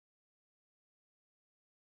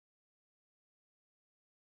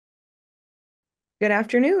Good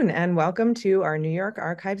afternoon, and welcome to our New York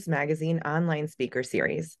Archives Magazine online speaker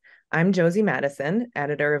series. I'm Josie Madison,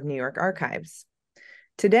 editor of New York Archives.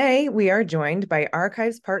 Today, we are joined by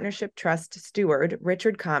Archives Partnership Trust Steward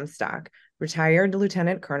Richard Comstock, retired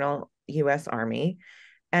Lieutenant Colonel, U.S. Army,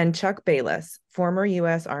 and Chuck Baylis, former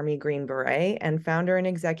U.S. Army Green Beret and founder and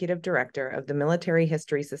executive director of the Military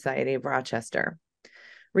History Society of Rochester.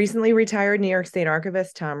 Recently retired New York State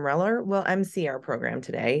Archivist Tom Reller will MC our program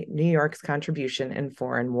today, New York's Contribution in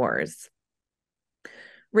Foreign Wars.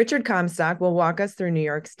 Richard Comstock will walk us through New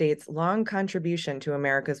York State's long contribution to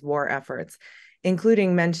America's war efforts,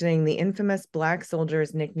 including mentioning the infamous Black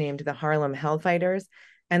soldiers nicknamed the Harlem Hellfighters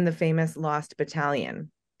and the famous Lost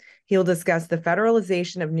Battalion. He'll discuss the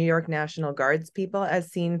federalization of New York National Guards people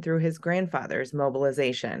as seen through his grandfather's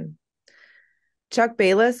mobilization. Chuck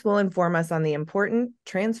Baylis will inform us on the important,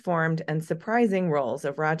 transformed, and surprising roles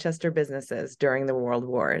of Rochester businesses during the World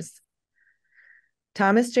Wars.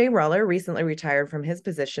 Thomas J. Reller recently retired from his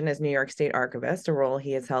position as New York State Archivist, a role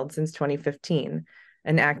he has held since 2015.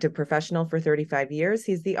 An active professional for 35 years,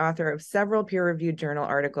 he's the author of several peer-reviewed journal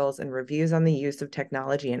articles and reviews on the use of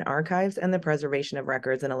technology in archives and the preservation of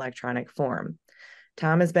records in electronic form.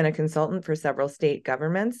 Tom has been a consultant for several state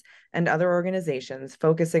governments and other organizations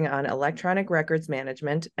focusing on electronic records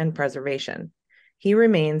management and preservation. He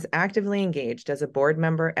remains actively engaged as a board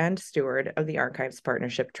member and steward of the Archives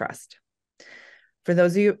Partnership Trust. For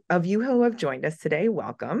those of you who have joined us today,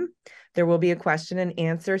 welcome. There will be a question and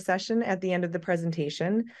answer session at the end of the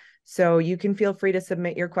presentation, so you can feel free to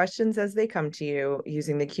submit your questions as they come to you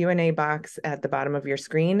using the Q&A box at the bottom of your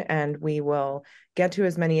screen, and we will get to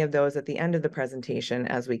as many of those at the end of the presentation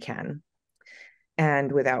as we can.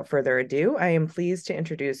 And without further ado, I am pleased to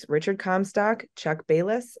introduce Richard Comstock, Chuck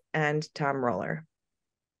Baylis, and Tom Reller.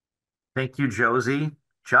 Thank you, Josie.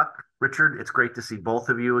 Chuck, Richard, it's great to see both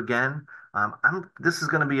of you again. This is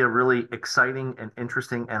going to be a really exciting and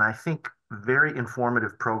interesting and I think very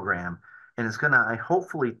informative program. And it's going to, I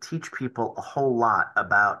hopefully, teach people a whole lot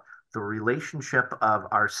about the relationship of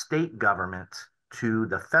our state government to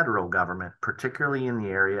the federal government, particularly in the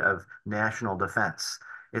area of national defense.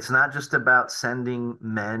 It's not just about sending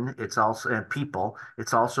men, it's also and people,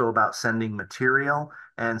 it's also about sending material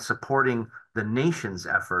and supporting the nation's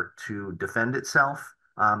effort to defend itself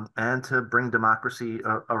and to bring democracy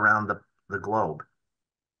around the globe.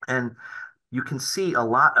 And you can see a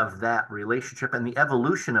lot of that relationship and the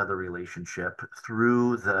evolution of the relationship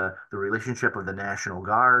through the relationship of the National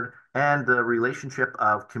Guard and the relationship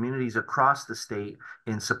of communities across the state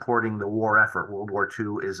in supporting the war effort. World War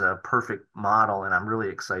II is a perfect model, and I'm really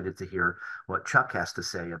excited to hear what Chuck has to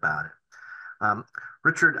say about it.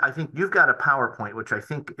 Richard, I think you've got a PowerPoint, which I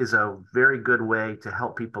think is a very good way to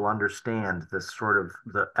help people understand this sort of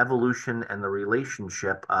the evolution and the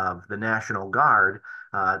relationship of the National Guard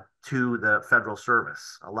to the federal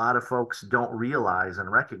service. A lot of folks don't realize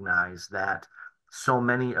and recognize that so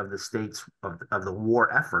many of the states of the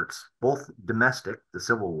war efforts, both domestic, the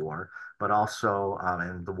Civil War, but also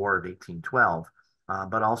in the War of 1812,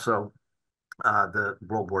 but also the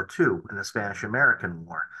World War II and the Spanish-American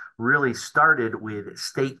War, really started with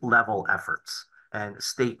state-level efforts and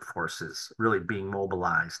state forces really being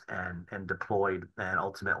mobilized and deployed and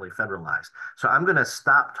ultimately federalized. So I'm going to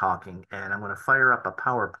stop talking and I'm going to fire up a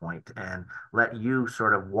PowerPoint and let you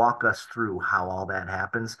sort of walk us through how all that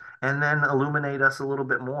happens and then illuminate us a little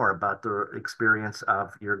bit more about the experience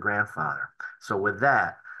of your grandfather. So with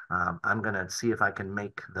that, I'm going to see if I can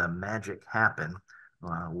make the magic happen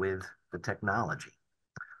with the technology.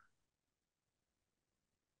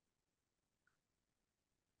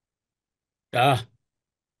 Ah,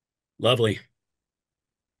 lovely.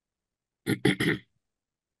 Everyone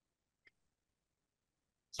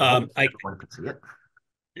can see it.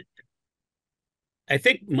 I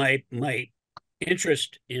think my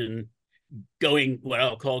interest in going, what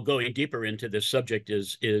I'll call going deeper into this subject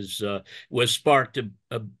was sparked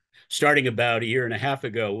starting about a year and a half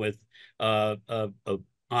ago with a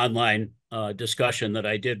online discussion that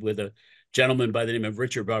I did with a gentleman by the name of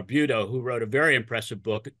Richard Barbuto, who wrote a very impressive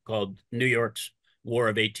book called New York's War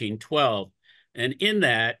of 1812. And in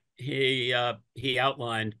that, he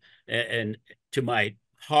outlined, and to my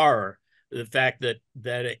horror, the fact that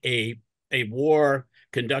a war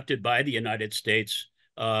conducted by the United States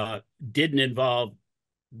didn't involve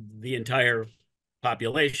the entire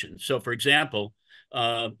population. So, for example,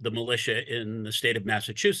 the militia in the state of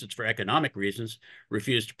Massachusetts, for economic reasons,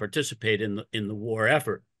 refused to participate in the war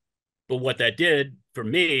effort. But what that did for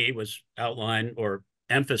me was outline or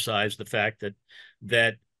emphasize the fact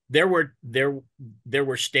that there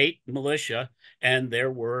were state militia and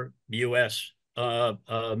there were U.S.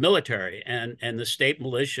 military, and the state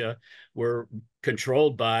militia were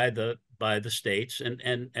controlled by the states, and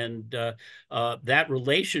that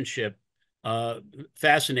relationship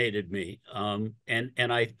fascinated me, and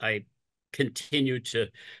I continued to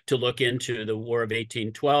look into the War of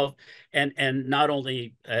 1812, and not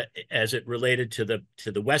only as it related to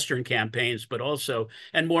the Western campaigns, but also,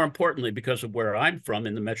 and more importantly, because of where I'm from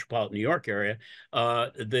in the metropolitan New York area,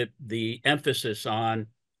 the emphasis on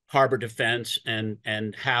harbor defense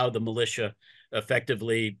and how the militia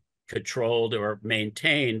effectively controlled or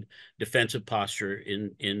maintained defensive posture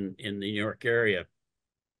in the New York area.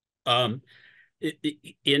 In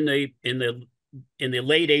the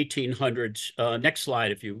late 1800s, next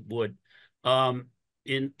slide, if you would.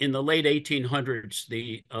 In the late 1800s,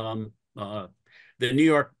 the New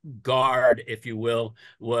York Guard, if you will,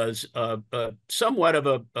 was somewhat of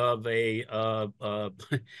a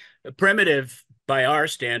primitive, by our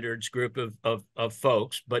standards, group of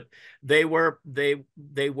folks, but they were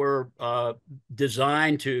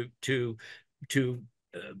designed to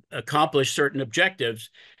accomplish certain objectives.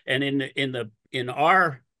 And in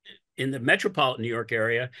the metropolitan New York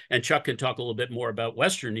area, and Chuck can talk a little bit more about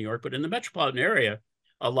Western New York, but in the metropolitan area,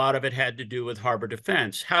 a lot of it had to do with harbor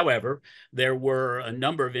defense. However, there were a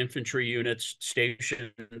number of infantry units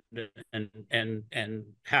stationed and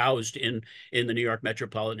housed in the New York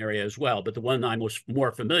metropolitan area as well. But the one I'm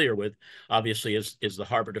more familiar with, obviously, is the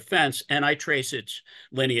harbor defense, and I trace its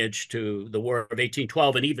lineage to the War of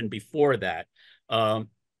 1812 and even before that.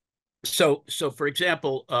 So for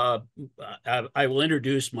example, I will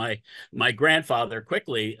introduce my grandfather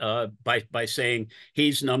quickly by saying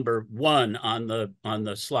he's number 1 on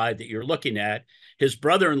the slide that you're looking at. His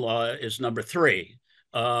brother-in-law is number 3,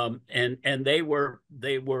 and they were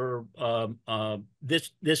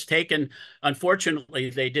this taken. Unfortunately,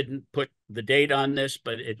 they didn't put the date on this,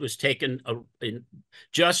 but it was taken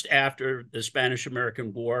just after the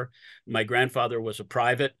Spanish-American War. My grandfather was a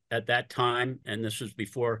private at that time, and this was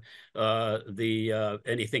before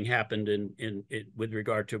anything happened with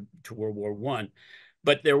regard to World War I.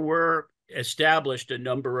 But there were established a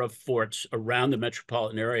number of forts around the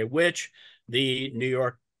metropolitan area, which the New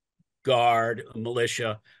York Guard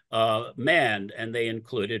militia manned, and they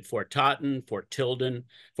included Fort Totten, Fort Tilden.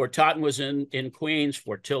 Fort Totten was in Queens,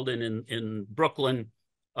 Fort Tilden in Brooklyn,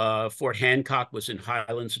 Fort Hancock was in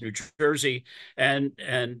Highlands, New Jersey, and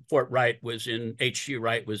Fort Wright was in H.G.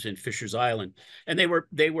 Wright was in Fisher's Island, and they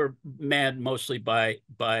were manned mostly by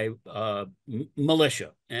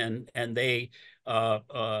militia, and they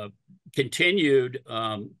continued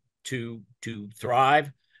to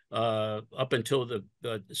thrive up until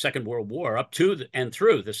the Second World War, up to and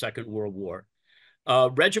through the Second World War.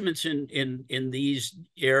 Regiments in these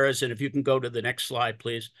eras, and if you can go to the next slide,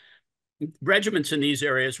 please. Regiments in these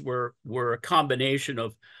areas were a combination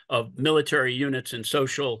of military units and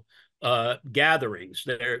social gatherings.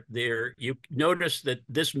 You notice that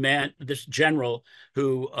this general,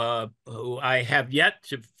 who I have yet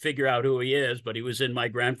to figure out who he is, but he was in my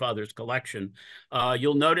grandfather's collection.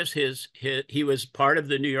 You'll notice he was part of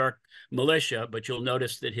the New York militia, but you'll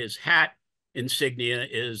notice that his hat insignia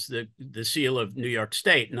is the seal of New York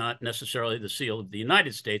State, not necessarily the seal of the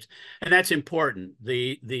United States. And that's important.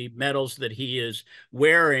 The medals that he is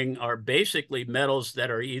wearing are basically medals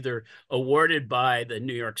that are either awarded by the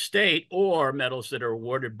New York State or medals that are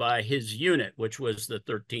awarded by his unit, which was the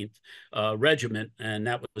 13th Regiment, and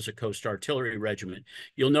that was a Coast Artillery Regiment.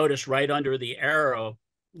 You'll notice right under the arrow,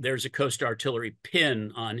 there's a Coast Artillery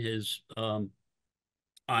pin on his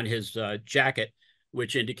jacket,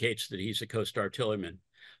 which indicates that he's a Coast Artilleryman.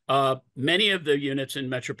 Many of the units in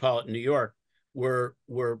metropolitan New York were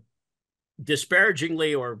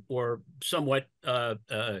disparagingly or somewhat in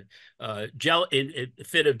a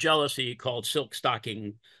fit of jealousy called silk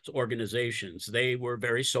stocking organizations. They were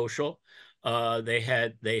very social. They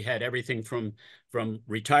had everything from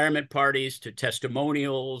retirement parties to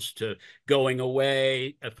testimonials to going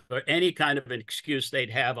away. For any kind of an excuse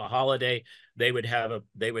they'd have, a holiday, they would have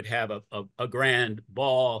a grand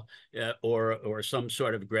ball or some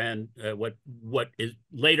sort of grand what is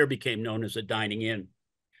later became known as a dining in.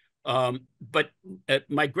 But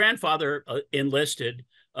my grandfather enlisted.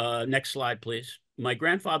 Next slide, please. My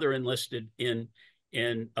grandfather enlisted in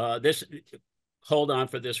this. Hold on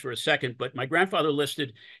for this for a second. But my grandfather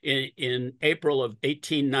enlisted in April of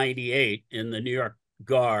 1898 in the New York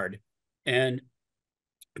Guard, and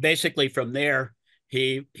basically from there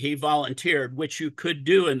he volunteered, which you could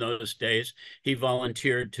do in those days. He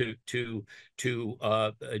volunteered to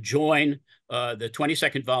join the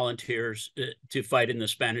 22nd Volunteers to fight in the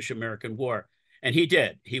Spanish-American War. And he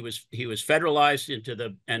did. He was federalized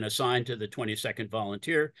and assigned to the 22nd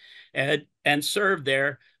Volunteer, and served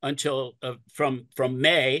there until from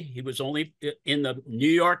May. He was only in the New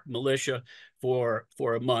York militia for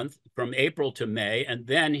a month, from April to May, and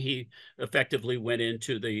then he effectively went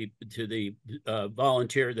into the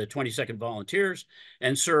volunteer, the 22nd Volunteers,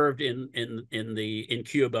 and served in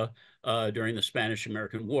Cuba during the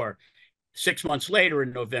Spanish-American War. 6 months later,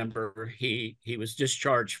 in November, he was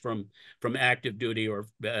discharged from active duty,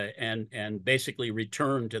 and basically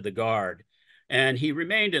returned to the Guard, and he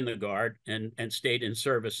remained in the Guard and stayed in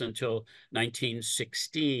service until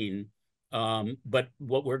 1916. But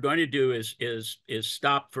what we're going to do is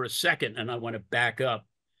stop for a second, and I want to back up.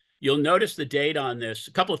 You'll notice the date on this.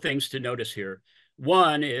 A couple of things to notice here.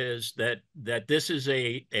 One is that this is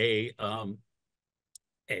a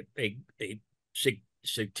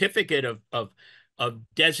certificate of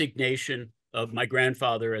designation of my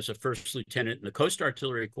grandfather as a first lieutenant in the Coast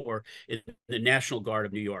Artillery Corps in the National Guard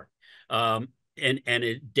of New York. And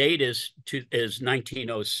it date is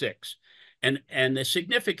 1906. And the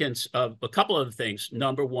significance of a couple of things.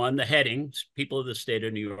 Number one, the headings, people of the state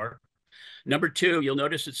of New York. Number two, you'll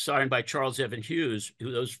notice it's signed by Charles Evan Hughes,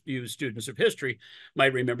 who those few students of history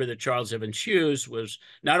might remember that Charles Evan Hughes was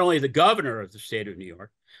not only the governor of the state of New York,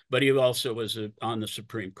 but he also was on the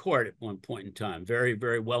Supreme Court at one point in time. Very,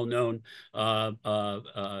 very well-known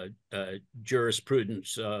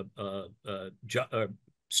jurisprudence,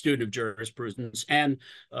 student of jurisprudence, and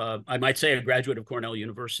I might say a graduate of Cornell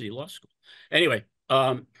University Law School. Anyway,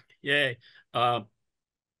 yay. But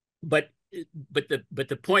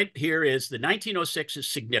the point here is the 1906 is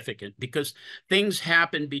significant because things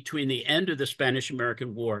happened between the end of the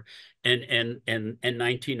Spanish-American War and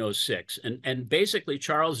 1906, and basically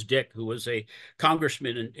Charles Dick, who was a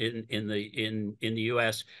congressman in the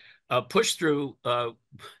U.S., pushed through the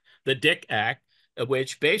Dick Act,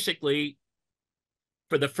 which basically,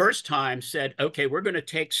 for the first time, said, okay, we're going to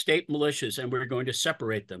take state militias and we're going to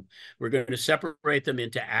separate them. We're going to separate them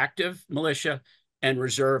into active militia and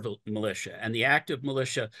reserve militia. And the active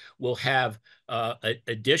militia will have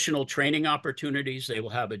additional training opportunities. They will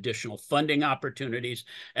have additional funding opportunities,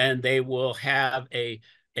 and they will have a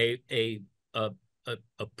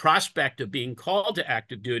prospect of being called to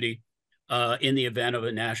active duty in the event of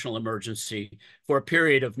a national emergency for a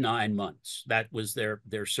period of 9 months. That was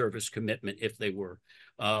their service commitment if they were.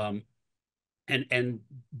 And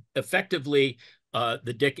effectively,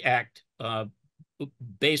 the Dick Act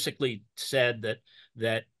basically said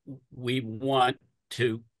that we want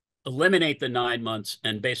to eliminate the 9 months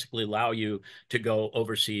and basically allow you to go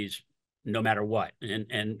overseas no matter what,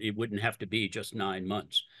 and it wouldn't have to be just 9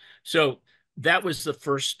 months. So that was the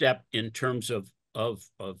first step in terms of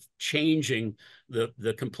changing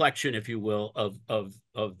the complexion, if you will, of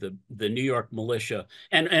the New York militia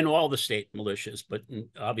and all the state militias, but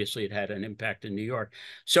obviously it had an impact in New York.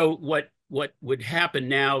 So what would happen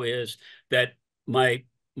now is that my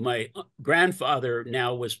grandfather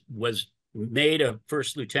now was made a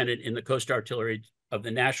first lieutenant in the Coast Artillery of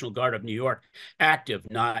the National Guard of New York, active,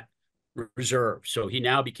 not reserve. So he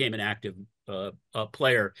now became an active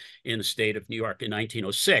player in the state of New York in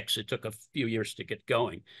 1906. It took a few years to get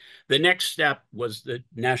going. The next step was the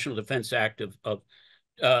National Defense Act of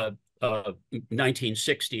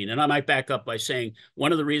 1916. And I might back up by saying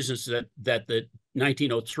one of the reasons that the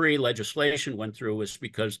 1903 legislation went through was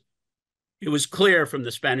because it was clear from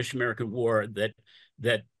the Spanish-American War that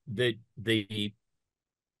the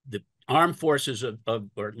armed forces or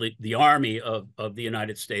the Army of the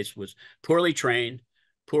United States was poorly trained,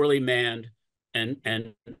 poorly manned,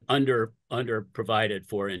 and under provided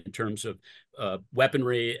for in terms of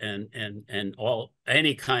weaponry and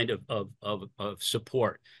any kind of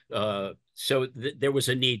support. So there was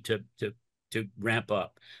a need to ramp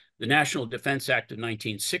up. The National Defense Act of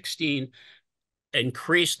 1916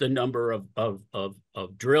 increased the number of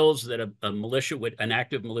drills that an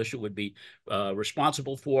active militia would be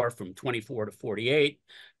responsible for from 24 to 48,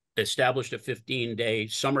 established a 15-day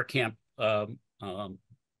summer camp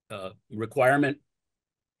requirement,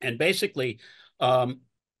 and basically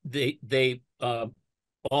they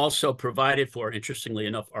also provided for, interestingly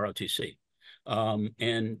enough, ROTC,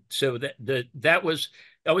 and so that was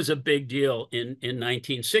a big deal in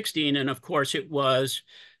 1916, and of course it was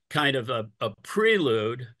kind of a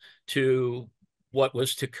prelude to what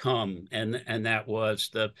was to come, and that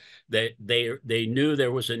was they knew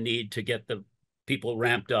there was a need to get the people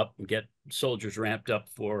ramped up and get soldiers ramped up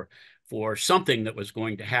for something that was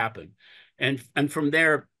going to happen, and from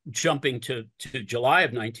there, jumping to July of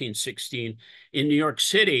 1916 in New York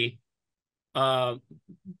City, uh,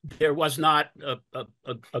 there was not a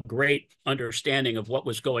great understanding of what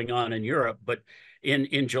was going on in Europe. But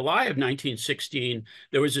in July of 1916,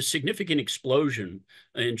 there was a significant explosion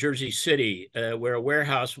in Jersey City where a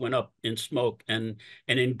warehouse went up in smoke and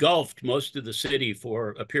engulfed most of the city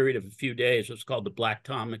for a period of a few days. It was called the Black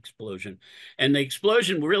Tom explosion. And the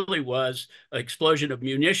explosion really was an explosion of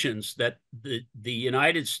munitions that the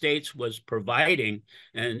United States was providing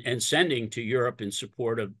and sending to Europe in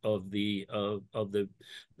support of the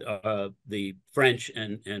French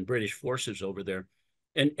and British forces over there,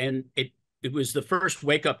 and it was the first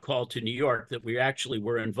wake up call to New York that we actually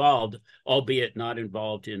were involved, albeit not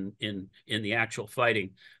involved in the actual fighting,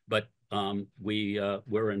 but we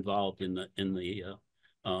were involved in the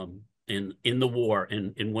war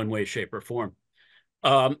in one way, shape, or form.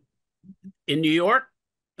 In New York,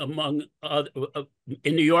 in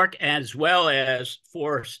New York, as well as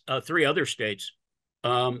three other states,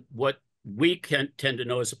 what we tend to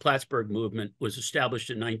know as the Plattsburgh movement was established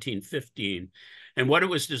in 1915. And what it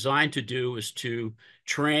was designed to do was to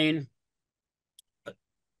train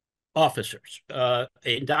officers,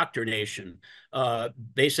 indoctrination,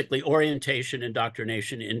 basically orientation,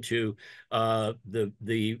 indoctrination into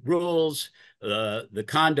the rules, the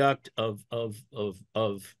conduct of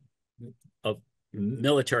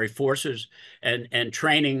military forces, and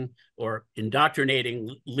training or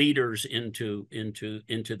indoctrinating leaders into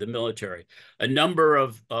the military. A number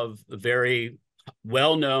of very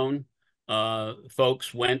well-known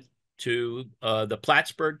folks went to the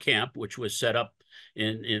Plattsburgh camp, which was set up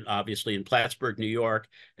obviously in Plattsburgh, New York,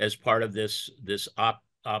 as part of this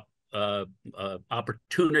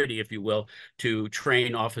opportunity, if you will, to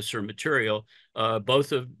train officer material.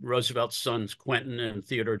 Both of Roosevelt's sons, Quentin and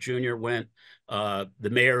Theodore Jr., went. The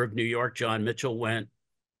mayor of New York, John Mitchell, went.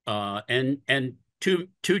 And two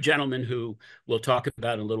gentlemen who we'll talk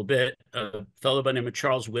about in a little bit, a fellow by the name of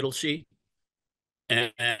Charles Whittlesey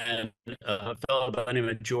and a fellow by the name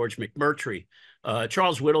of George McMurtry.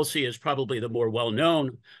 Charles Whittlesey is probably the more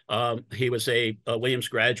well-known. He was a Williams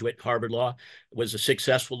graduate, Harvard Law, was a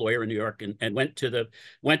successful lawyer in New York, and went to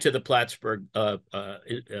the Plattsburgh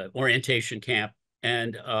orientation camp.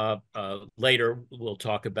 And later we'll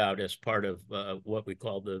talk about as part of what we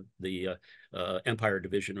call the Empire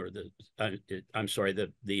Division, or the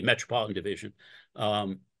Metropolitan Division.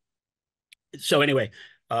 So anyway,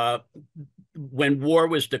 when war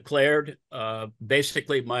was declared,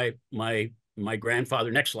 basically my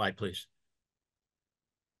grandfather, next slide, please.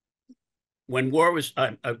 When war was,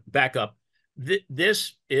 back up.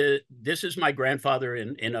 This is my grandfather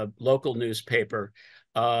in a local newspaper.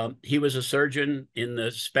 He was a surgeon in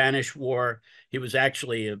the Spanish War. He was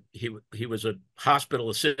actually he was a hospital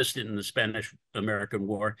assistant in the Spanish-American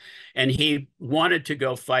War, and he wanted to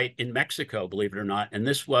go fight in Mexico, believe it or not. And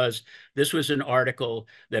this was an article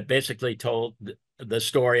that basically told the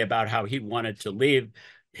story about how he wanted to leave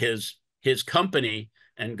his company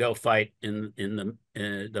and go fight in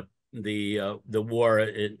the war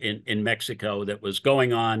in Mexico that was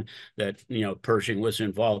going on, that Pershing was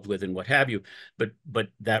involved with and what have you. But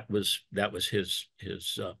that was his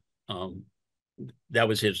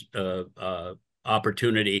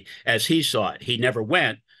opportunity as he saw it. He never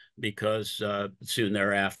went because soon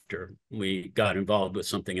thereafter we got involved with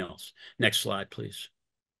something else. Next slide, please.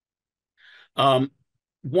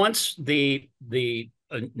 Once the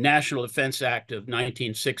National Defense Act of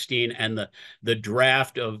 1916 and the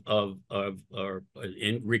draft of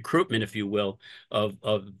in recruitment, if you will,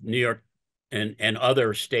 of New York and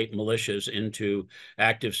other state militias into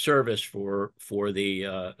active service for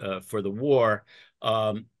the war,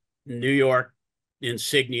 New York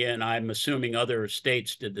insignia, and I'm assuming other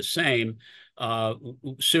states did the same,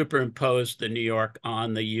 superimposed the New York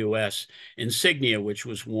on the U.S. insignia, which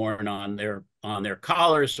was worn on their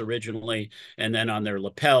collars originally, and then on their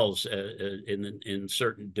lapels in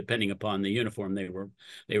certain, depending upon the uniform they were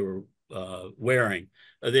wearing.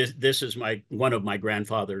 This is one of my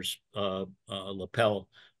grandfather's lapel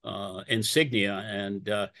insignia, and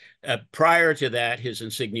prior to that, his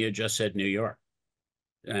insignia just said New York,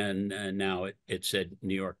 and now it said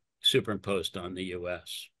New York superimposed on the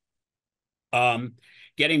U.S.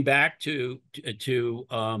 Getting back to the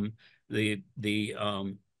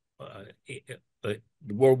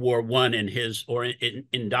World War I and his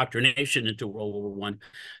indoctrination into World War I,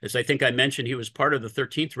 as I think I mentioned, he was part of the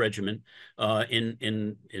 13th Regiment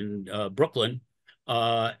in Brooklyn,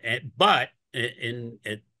 but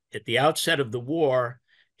at the outset of the war,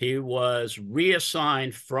 he was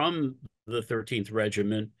reassigned from the 13th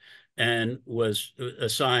Regiment and was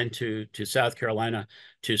assigned to South Carolina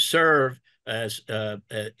to serve as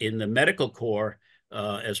in the medical corps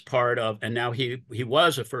as part of, and now he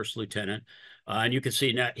was a first lieutenant. And you can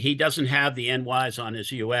see now he doesn't have the NYs on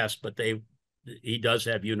his US, but he does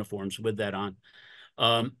have uniforms with that on.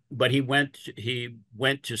 But he went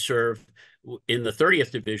to serve in the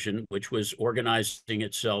 30th Division, which was organizing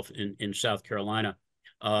itself in South Carolina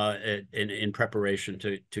in preparation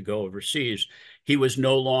to go overseas. He was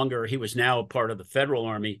now a part of the Federal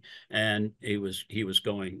Army, and he was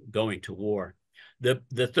going to war. The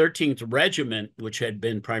 13th Regiment, which had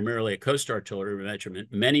been primarily a Coast Artillery regiment,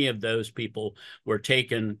 many of those people were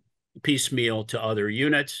taken piecemeal to other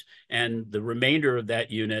units, and the remainder of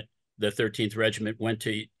that unit, the 13th Regiment, went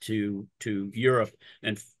to Europe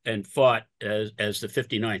and fought as the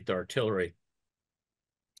 59th Artillery.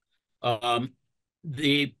 To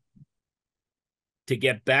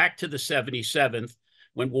get back to the 77th,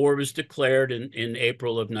 when war was declared in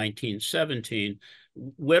April of 1917,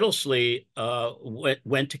 Whittlesey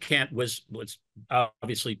went to camp, was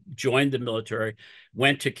obviously joined the military,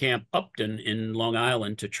 went to Camp Upton in Long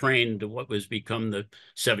Island to train to what was become the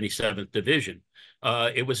 77th Division.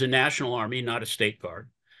 It was a national army, not a state guard,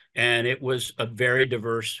 and it was a very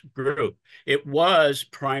diverse group. It was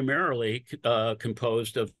primarily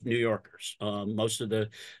composed of New Yorkers. Most of the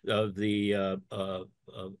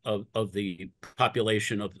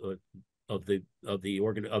population of the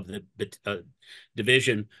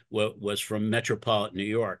division was from metropolitan New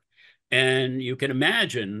York. And you can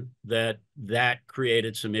imagine that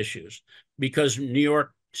created some issues, because New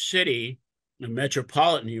York City,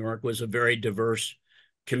 metropolitan New York, was a very diverse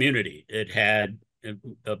community. It had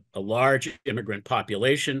a large immigrant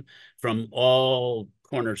population from all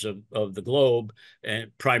corners of the globe,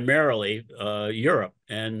 and primarily Europe.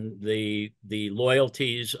 And the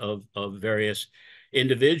loyalties of various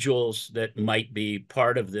individuals that might be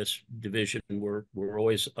part of this division were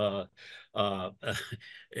always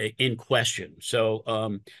in question.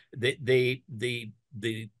 So the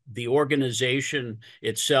organization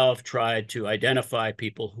itself tried to identify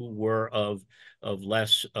people who were of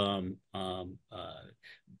less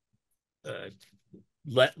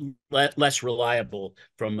less reliable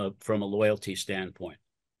from a loyalty standpoint.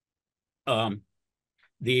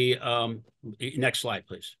 Next slide,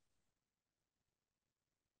 please.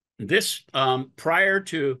 This prior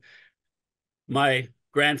to my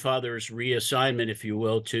grandfather's reassignment, if you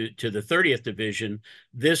will, to the 30th Division,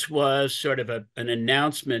 this was sort of an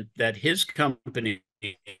announcement that his company,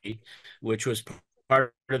 which was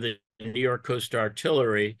part of the New York Coast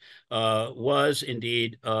Artillery, was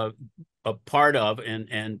indeed a part of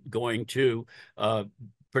and going to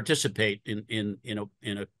participate in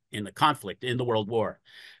the conflict, in the World War.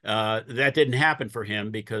 That didn't happen for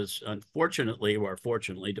him because, unfortunately, or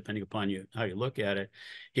fortunately, depending upon how you look at it,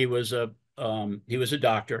 he was a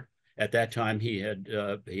doctor. At that time, he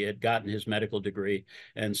had gotten his medical degree,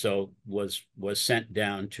 and so was sent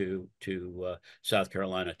down to South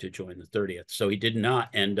Carolina to join the 30th. So he did not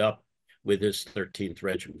end up with his 13th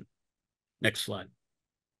Regiment. Next slide.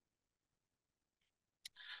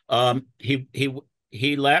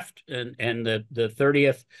 He left, and the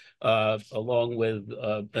 30th, along with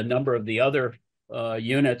a number of the other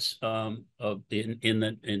units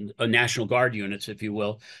in National Guard units, if you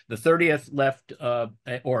will. The 30th left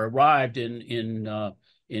or arrived in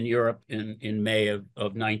Europe in May of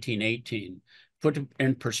 1918. Put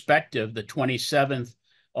in perspective, the 27th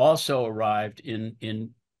also arrived in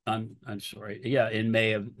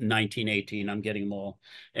May of 1918. I'm getting them all.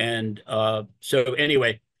 And so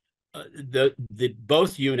anyway,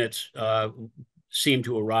 both units seemed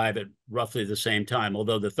to arrive at roughly the same time,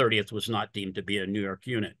 although the 30th was not deemed to be a New York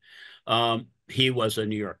unit. He was a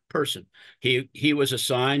New York person. He was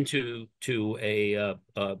assigned to a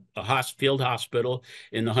field hospital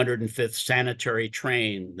in the 105th Sanitary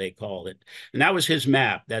Train, they called it. And that was his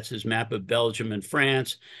map. That's his map of Belgium and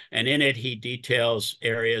France. And in it, he details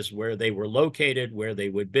areas where they were located, where they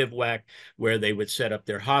would bivouac, where they would set up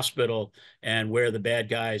their hospital, and where the bad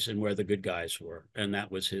guys and where the good guys were. And that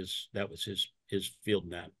was his field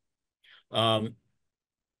map.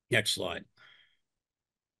 Next slide.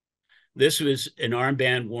 This was an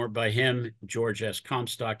armband worn by him, George S.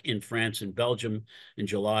 Comstock, in France and Belgium in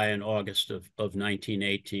July and August of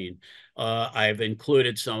 1918. I've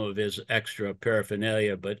included some of his extra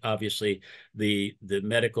paraphernalia, but obviously the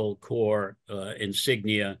medical corps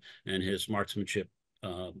insignia and his marksmanship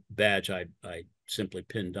badge I simply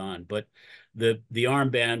pinned on. But the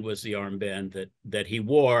armband was the armband that he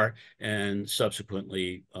wore and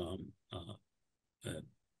subsequently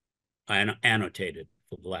annotated,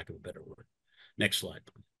 for the lack of a better word. Next slide.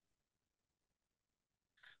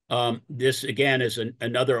 This again is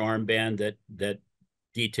another armband that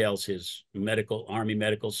details his Army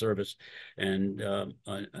medical service, and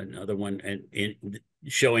another one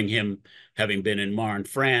showing him having been in Marne,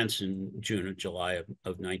 France in June or July of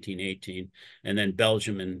 1918, and then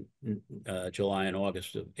Belgium in July and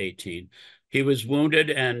August of 18. He was wounded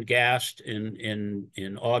and gassed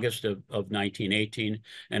in August of 1918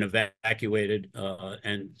 and evacuated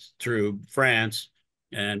and through France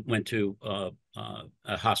and went to a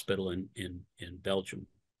hospital in Belgium.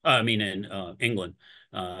 In England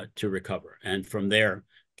to recover. And from there,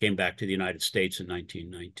 came back to the United States in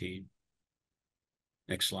 1919.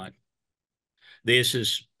 Next slide. This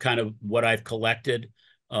is kind of what I've collected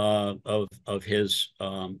of his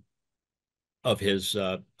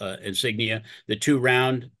insignia. The two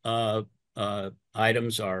round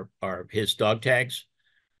items are his dog tags.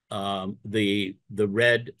 The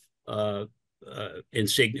red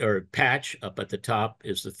insignia or patch up at the top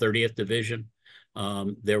is the 30th Division.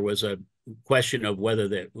 There was a question of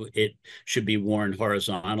whether it should be worn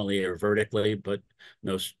horizontally or vertically, but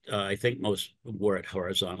I think most wore it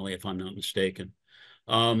horizontally, if I'm not mistaken.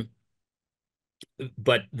 But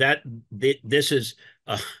this is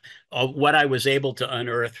what I was able to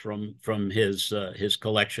unearth from his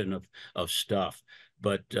collection of stuff.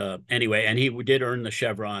 But anyway, and he did earn the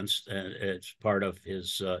chevrons as part of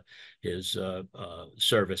his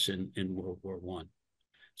service in World War I.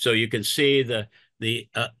 So you can see the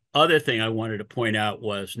other thing I wanted to point out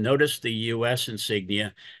was, notice the U.S.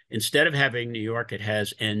 insignia. Instead of having New York, it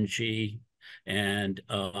has NG, and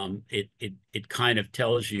it kind of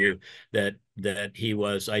tells you that he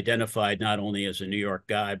was identified not only as a New York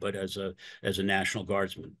guy but as a National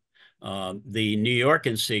Guardsman. The New York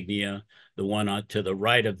insignia, the one to the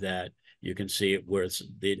right of that, you can see it where it's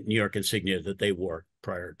the New York insignia that they wore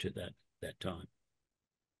prior to that time.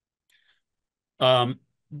 I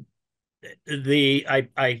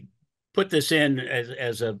put this in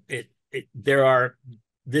as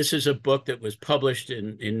this is a book that was published in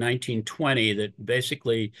 1920 that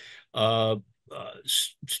basically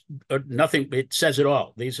nothing, it says it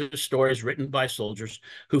all. These are stories written by soldiers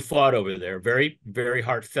who fought over there. Very, very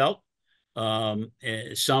heartfelt,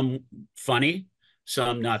 some funny,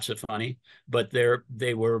 some not so funny, but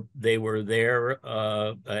they were there,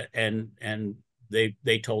 and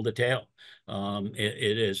they told a tale.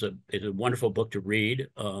 It is a wonderful book to read,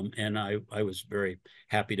 and I was very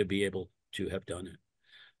happy to be able to have done it.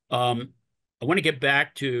 I want to get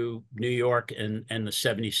back to New York and the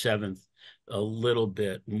 77th a little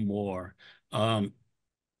bit more.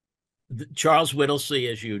 Charles Whittlesey,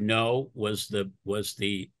 as you know, was the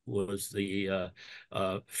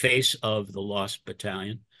face of the Lost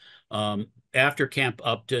Battalion. After Camp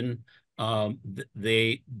Upton,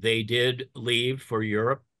 they did leave for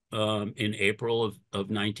Europe in April of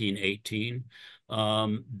 1918.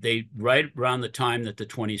 They right around the time that the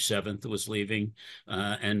 27th was leaving,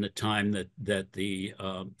 and the time that the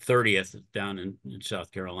 30th down in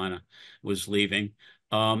South Carolina was leaving.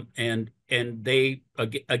 And they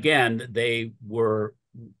again they were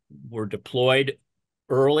deployed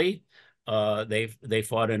early. They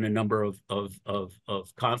fought in a number of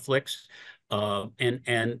conflicts,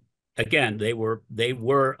 and again they were a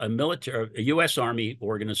U.S. Army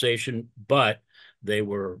organization, but they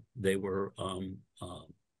were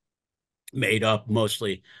made up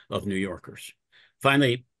mostly of New Yorkers.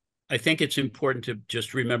 Finally, I think it's important to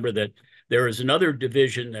just remember that there is another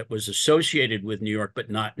division that was associated with New York, but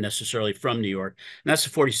not necessarily from New York, and that's the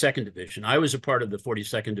 42nd Division. I was a part of the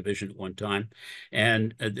 42nd Division at one time,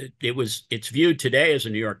 and it's viewed today as a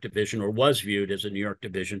New York division, or was viewed as a New York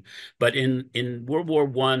division. But in World War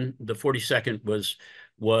I, the 42nd was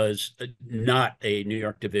not a New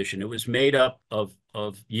York division. It was made up of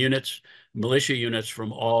units, militia units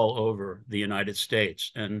from all over the United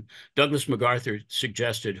States. And Douglas MacArthur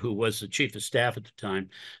suggested, who was the chief of staff at the time,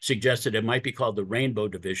 suggested it might be called the Rainbow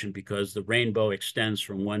Division because the rainbow extends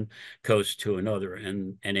from one coast to another,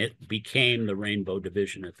 and it became the Rainbow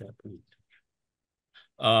Division at that point.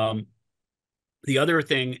 The other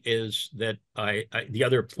thing is that the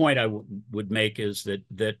other point I would make is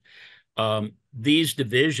that these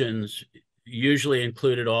divisions usually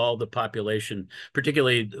included all the population,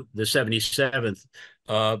 particularly the 77th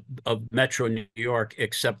of Metro New York,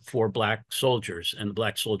 except for Black soldiers, and the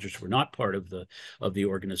Black soldiers were not part of the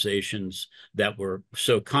organizations that were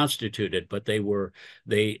so constituted, but they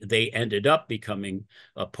ended up becoming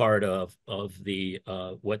a part of the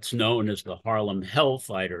what's known as the Harlem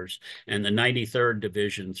Hellfighters, and the 93rd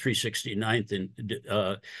Division,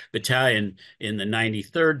 369th Battalion in the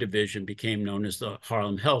 93rd Division became known as the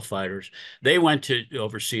Harlem Hellfighters. They went to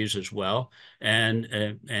overseas as well, and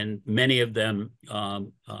many of them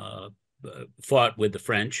fought with the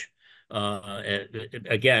French.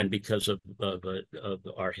 Again, because of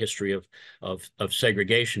our history of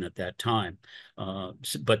segregation at that time,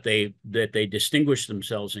 but they distinguished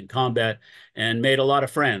themselves in combat and made a lot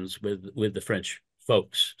of friends with the French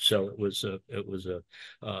folks. So it was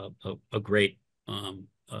a great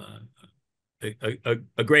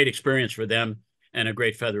a great experience for them and a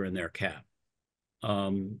great feather in their cap.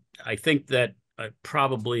 I think that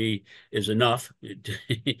probably is enough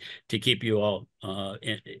to keep you all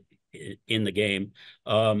in the game.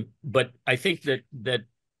 But I think that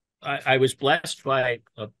I was blessed by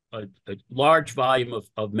a large volume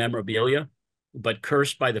of memorabilia, but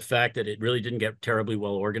cursed by the fact that it really didn't get terribly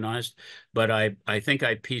well organized. But I think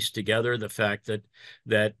I pieced together the fact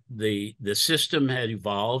that the system had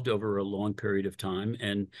evolved over a long period of time,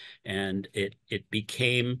 and it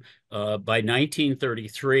became by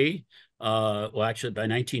 1933, well, actually by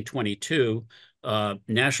 1922,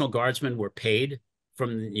 National Guardsmen were paid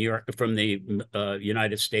from the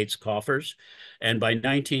United States coffers, and by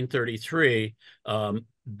 1933,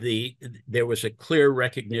 there was a clear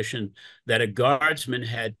recognition that a guardsman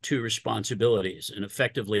had two responsibilities and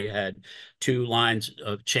effectively had two lines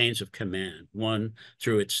of chains of command: one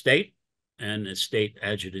through its state and its state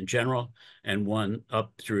adjutant general, and one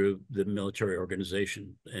up through the military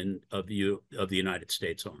organization of the United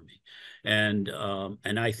States Army. And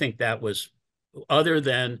I think that was, other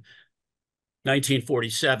than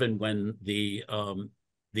 1947, when the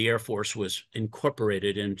Air Force was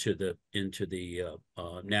incorporated into the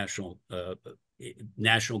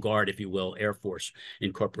National Guard, if you will, Air Force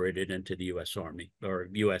incorporated into the U.S. Army or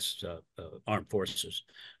U.S. Armed Forces.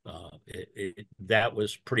 That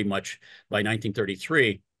was pretty much, by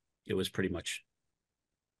 1933, it was pretty much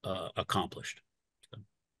accomplished. So,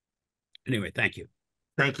 anyway, thank you.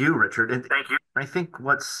 Thank you, Richard. And thank you. I think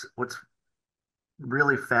what's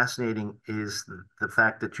really fascinating is the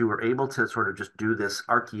fact that you were able to sort of just do this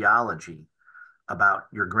archaeology about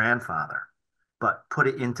your grandfather, but put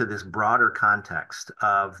it into this broader context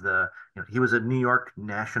of he was a New York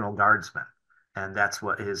National Guardsman. And that's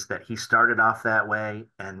that he started off that way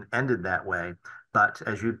and ended that way. But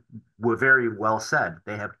as you were very well said,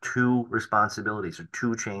 they have two responsibilities or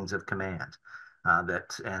two chains of command.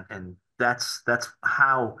 And that's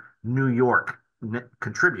how New York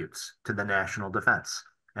contributes to the national defense,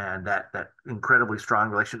 and that incredibly strong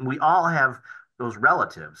relation. We all have those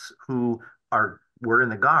relatives who were in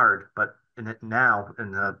the Guard, but now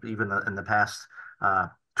even in the past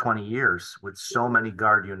 20 years, with so many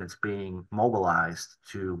Guard units being mobilized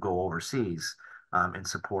to go overseas in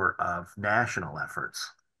support of national efforts.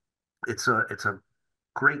 It's a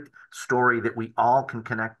great story that we all can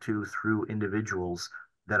connect to through individuals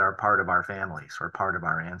that are part of our families or part of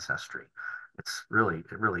our ancestry. It's really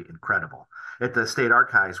incredible. At the State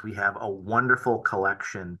Archives, we have a wonderful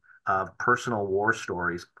collection of personal war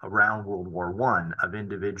stories around World War I of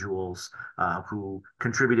individuals who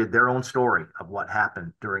contributed their own story of what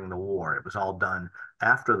happened during the war. It was all done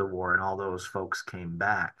after the war, and all those folks came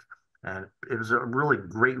back. And it was a really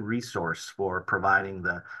great resource for providing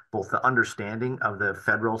both the understanding of the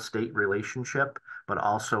federal-state relationship, but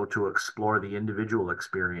also to explore the individual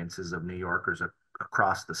experiences of New Yorkers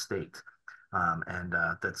across the state.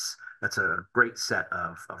 That's a great set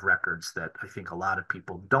of records that I think a lot of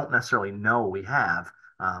people don't necessarily know we have,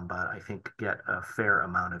 but I think get a fair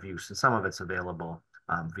amount of use. And some of it's available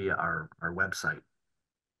via our website.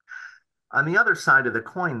 On the other side of the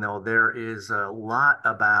coin, though, there is a lot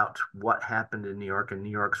about what happened in New York and New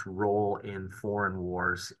York's role in foreign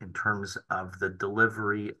wars in terms of the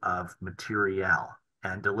delivery of materiel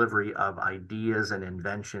and delivery of ideas and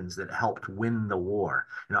inventions that helped win the war.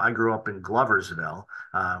 I grew up in Gloversville,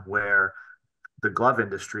 where the glove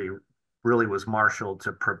industry really was marshaled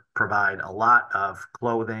to provide a lot of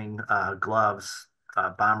clothing, gloves,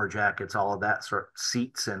 bomber jackets, all of that sort,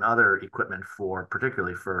 seats and other equipment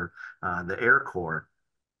particularly for the Air Corps.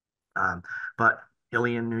 But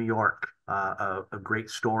Ilion, New York, a great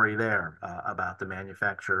story there about the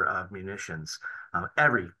manufacture of munitions.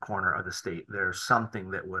 Every corner of the state, there's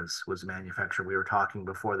something that was manufactured. We were talking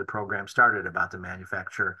before the program started about the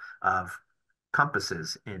manufacture of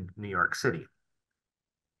compasses in New York City.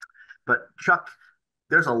 But Chuck,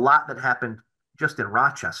 there's a lot that happened just in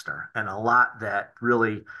Rochester, and a lot that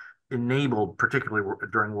really enabled, particularly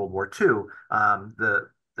during World War II,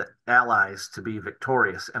 the Allies to be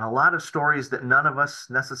victorious, and a lot of stories that none of us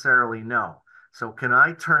necessarily know. So can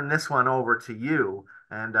I turn this one over to you,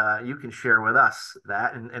 and you can share with us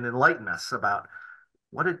that and enlighten us about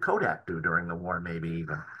what did Kodak do during the war, maybe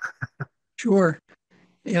even? Sure.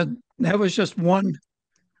 Yeah, that was just one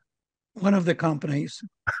one of the companies.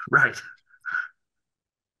 Right.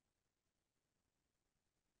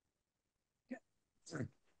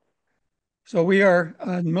 So we are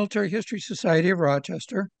the Military History Society of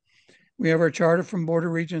Rochester. We have our charter from Board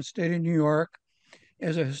of Regents, State of New York,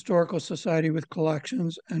 as a historical society with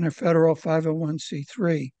collections and a federal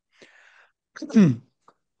 501c3.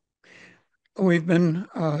 We've been,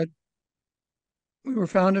 we were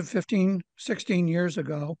founded 16 years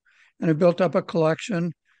ago and have built up a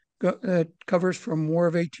collection that covers from War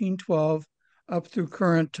of 1812 up through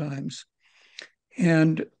current times.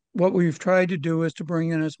 And what we've tried to do is to bring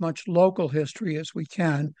in as much local history as we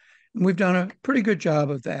can. And we've done a pretty good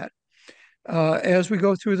job of that. As we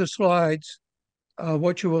go through the slides,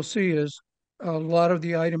 what you will see is a lot of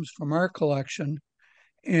the items from our collection,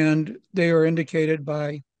 and they are indicated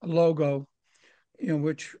by a logo,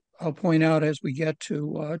 which I'll point out as we get to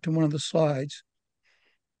one of the slides.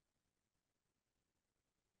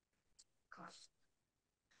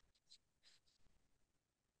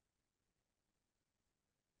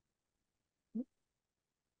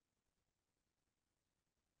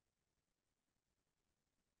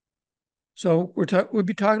 So we'll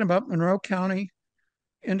be talking about Monroe County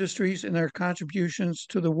industries and their contributions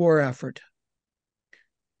to the war effort.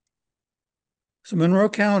 So Monroe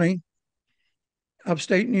County,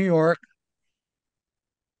 upstate New York,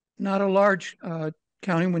 not a large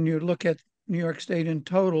county when you look at New York State in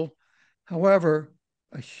total. However,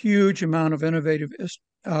 a huge amount of innovative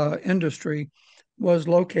industry was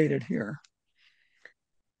located here.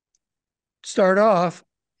 Start off,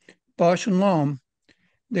 Bosch and Lohm,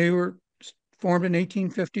 they were formed in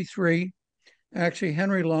 1853. Actually,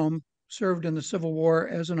 Henry Lohm served in the Civil War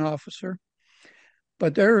as an officer,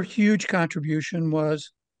 but their huge contribution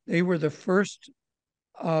was they were the first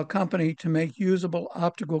company to make usable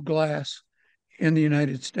optical glass in the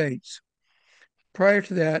United States. Prior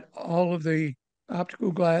to that, all of the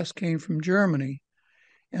optical glass came from Germany.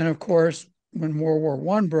 And of course, when World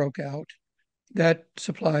War I broke out, that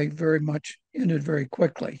supply very much ended very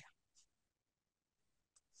quickly.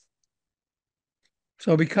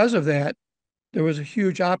 So because of that, there was a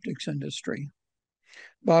huge optics industry.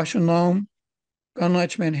 Bosch and Lohm,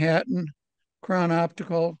 Gunlatch Manhattan, Crown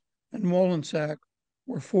Optical, and Wollensack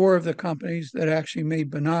were four of the companies that actually made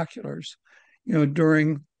binoculars,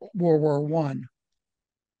 during World War I.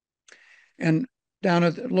 And down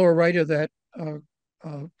at the lower right of that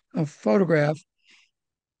photograph,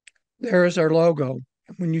 there is our logo.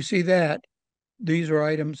 When you see that, these are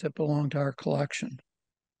items that belong to our collection.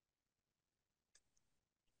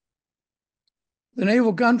 The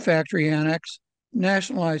Naval Gun Factory Annex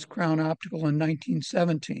nationalized Crown Optical in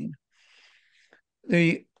 1917.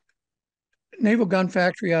 The Naval Gun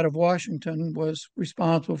Factory out of Washington was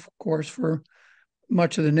responsible, of course, for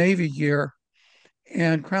much of the Navy gear,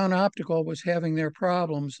 and Crown Optical was having their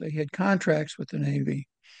problems. They had contracts with the Navy,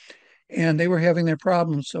 and they were having their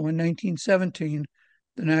problems. So in 1917,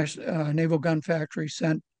 the Naval Gun Factory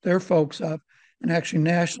sent their folks up and actually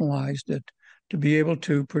nationalized it to be able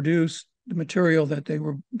to produce the material that they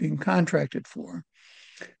were being contracted for.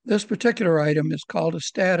 This particular item is called a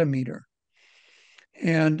statometer.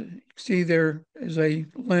 And see, there is a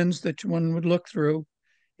lens that one would look through,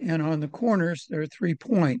 and on the corners, there are 3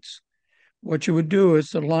 points. What you would do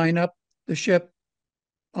is to line up the ship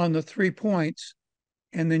on the 3 points,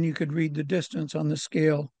 and then you could read the distance on the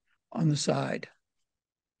scale on the side.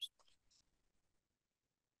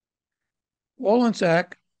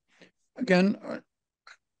 Wollensack, again, a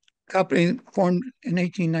company formed in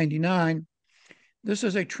 1899. This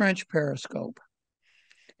is a trench periscope.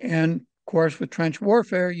 And of course, with trench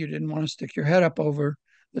warfare, you didn't want to stick your head up over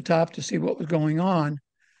the top to see what was going on.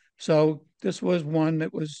 So this was one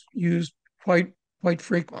that was used quite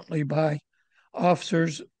frequently by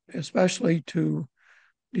officers, especially to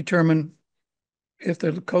determine if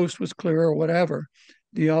the coast was clear or whatever.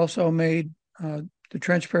 They also made the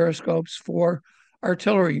trench periscopes for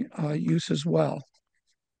artillery use as well.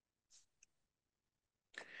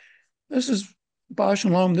 This is Bosch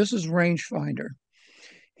and Lohm. This is rangefinder.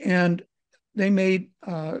 And they made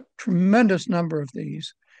a tremendous number of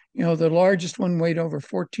these. The largest one weighed over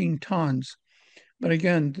 14 tons. But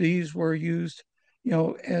again, these were used,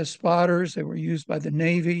 as spotters. They were used by the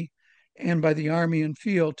Navy and by the Army in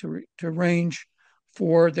field to range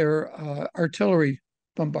for their artillery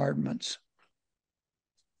bombardments.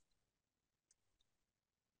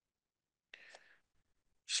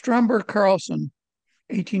 Stromberg Carlson,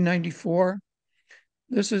 1894.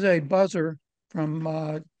 This is a buzzer from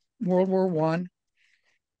World War I.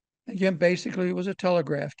 Again, basically, it was a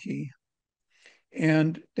telegraph key.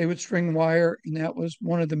 And they would string wire, and that was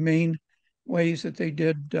one of the main ways that they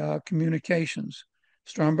did communications.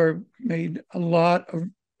 Stromberg made a lot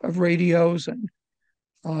of radios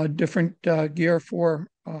and different gear for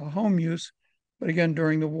home use, but again,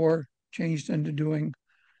 during the war, changed into doing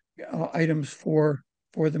items for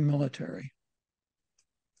the military.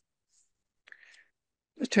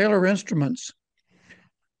 The Taylor Instruments.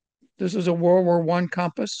 This is a World War I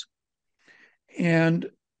compass, and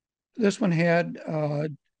this one had a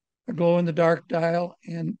glow-in-the-dark dial,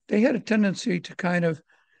 and they had a tendency to kind of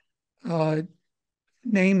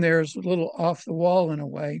name theirs a little off the wall in a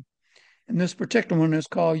way. And this particular one is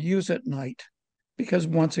called Use at Night, because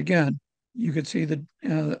once again, you could see the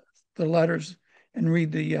letters and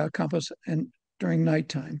read the compass and during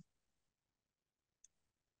nighttime.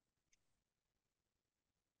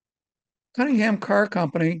 Cunningham Car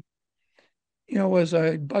Company, was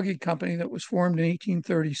a buggy company that was formed in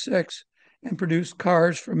 1836 and produced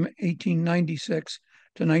cars from 1896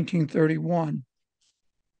 to 1931.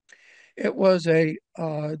 It was they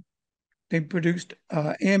produced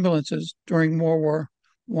ambulances during World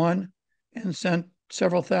War I and sent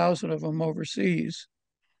several thousand of them overseas.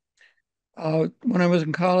 When I was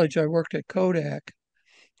in college, I worked at Kodak,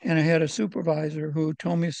 and I had a supervisor who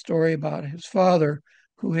told me a story about his father,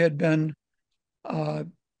 who had been a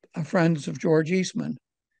friend of George Eastman.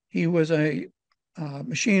 He was a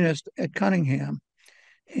machinist at Cunningham,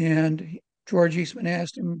 and George Eastman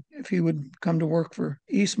asked him if he would come to work for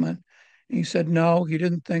Eastman. And he said no, he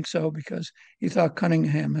didn't think so because he thought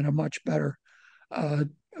Cunningham had a much better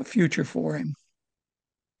future for him.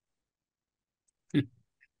 This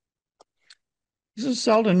is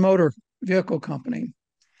Selden Motor Vehicle Company.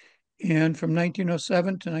 And from 1907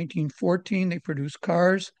 to 1914, they produced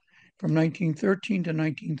cars. From 1913 to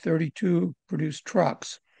 1932, produced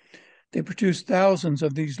trucks. They produced thousands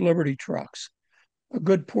of these Liberty trucks. A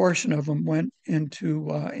good portion of them went into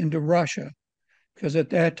Russia, because at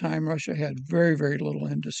that time, Russia had very, very little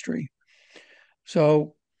industry.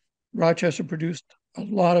 So Rochester produced a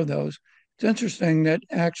lot of those. It's interesting that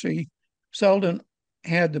actually Selden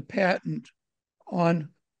had the patent on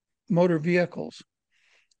motor vehicles,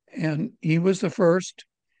 and he was the first.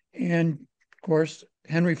 And of course,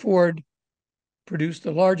 Henry Ford produced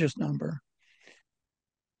the largest number.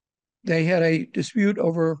 They had a dispute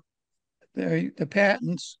over the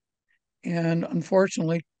patents, and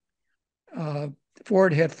unfortunately,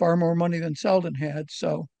 Ford had far more money than Selden had,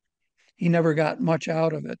 so he never got much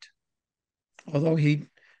out of it, although he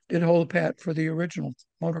did hold a patent for the original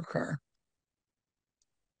motor car.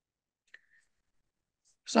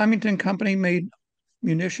 Symington Company made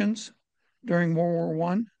munitions during World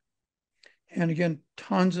War I, and again,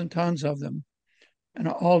 tons and tons of them, and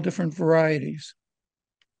all different varieties.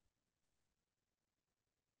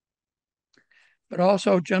 But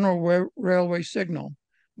also General Railway Signal,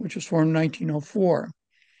 which was formed in 1904.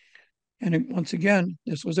 And once again,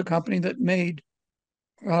 this was a company that made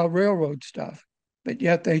railroad stuff, but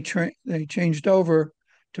yet they changed over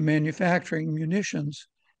to manufacturing munitions.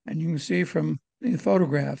 And you can see from the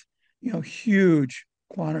photograph, huge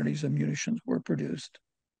quantities of munitions were produced.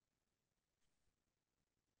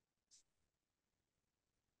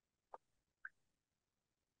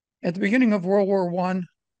 At the beginning of World War I,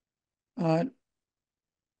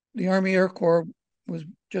 the Army Air Corps was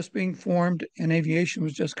just being formed and aviation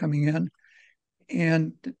was just coming in.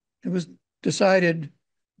 And it was decided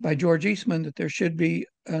by George Eastman that there should be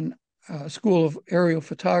a school of aerial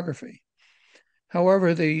photography.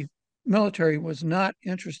 However, the military was not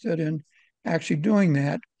interested in actually doing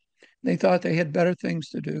that. They thought they had better things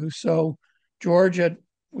to do. So George had,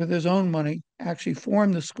 with his own money, actually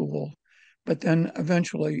formed the school, but then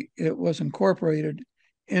eventually it was incorporated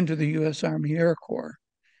into the U.S. Army Air Corps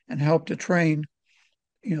and helped to train,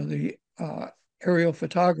 the aerial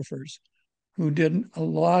photographers who did a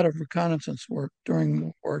lot of reconnaissance work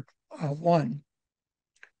during World War I.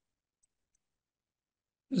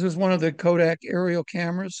 This is one of the Kodak aerial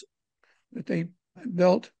cameras that they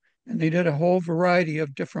built, and they did a whole variety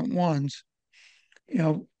of different ones.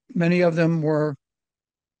 Many of them were,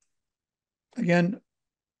 again,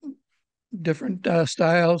 different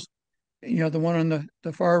styles. The one on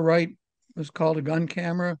the far right was called a gun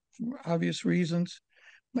camera for obvious reasons.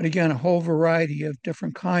 But again, a whole variety of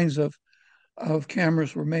different kinds of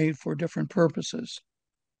cameras were made for different purposes.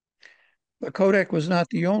 But Kodak was not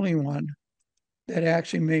the only one that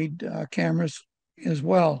actually made cameras as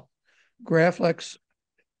well. Graflex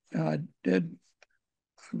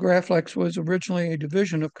Graflex was originally a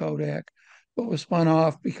division of Kodak, but was spun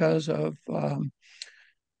off because of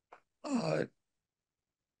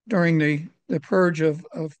during the purge of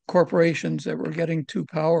corporations that were getting too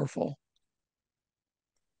powerful.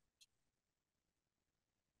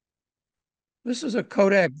 This is a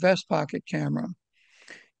Kodak vest pocket camera.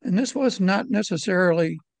 And this was not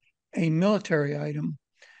necessarily a military item,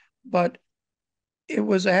 but it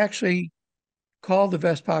was actually called the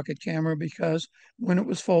vest pocket camera because when it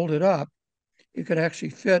was folded up, it could actually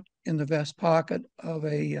fit in the vest pocket of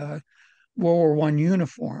a World War I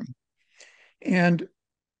uniform. And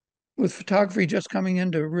with photography just coming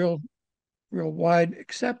into real wide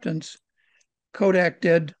acceptance, Kodak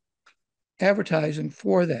did advertising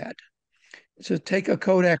for that. It said, take a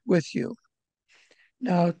Kodak with you.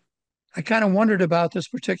 Now, I kind of wondered about this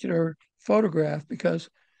particular photograph because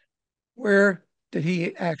where did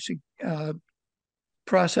he actually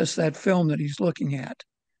process that film that he's looking at?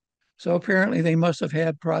 So apparently they must have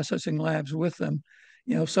had processing labs with them,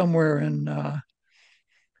 somewhere in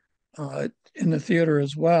the theater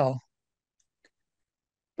as well.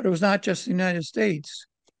 But it was not just the United States.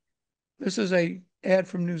 This is a ad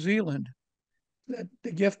from New Zealand that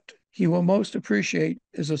the gift he will most appreciate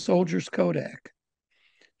is a soldier's Kodak.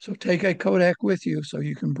 So take a Kodak with you so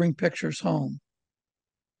you can bring pictures home.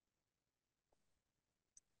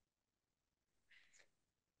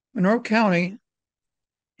 Monroe County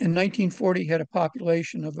in 1940 had a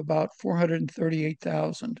population of about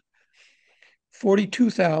 438,000.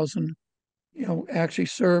 42,000, actually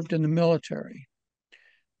served in the military.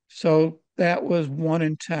 So that was 1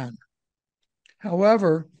 in 10.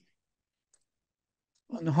 However,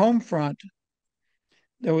 on the home front,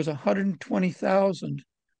 there was 120,000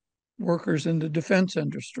 workers in the defense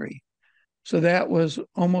industry. So that was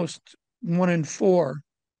almost 1 in 4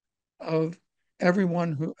 of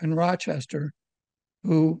everyone who in Rochester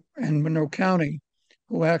and Monroe County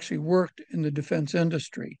who actually worked in the defense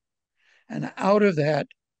industry. And out of that,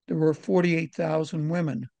 there were 48,000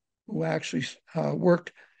 women who actually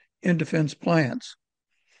worked in defense plants.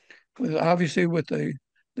 Obviously, with the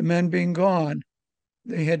men being gone,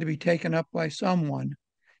 they had to be taken up by someone.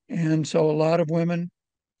 And so a lot of women,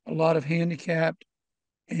 a lot of handicapped,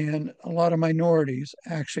 and a lot of minorities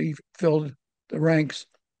actually filled the ranks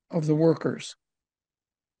of the workers.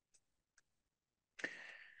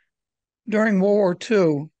 During World War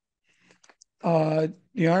II,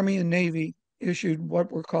 the Army and Navy issued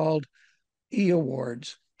what were called E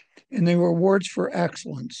awards, and they were awards for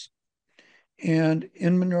excellence. And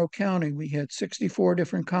in Monroe County, we had 64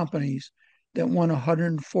 different companies that won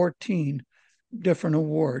 114 different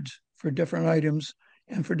awards for different items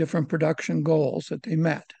and for different production goals that they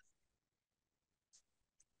met.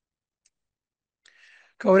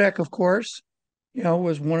 Kodak, of course,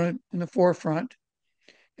 was one in the forefront.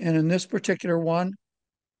 And in this particular one,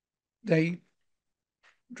 they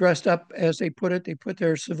dressed up, as they put it, they put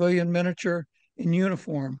their civilian miniature in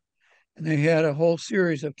uniform. And they had a whole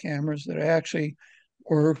series of cameras that actually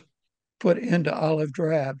were put into olive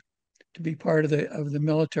drab to be part of the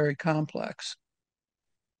military complex.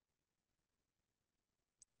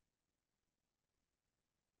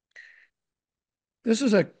 This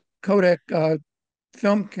is a Kodak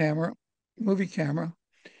film camera, movie camera.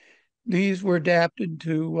 These were adapted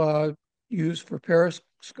to use for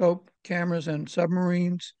periscope cameras and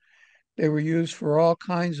submarines. They were used for all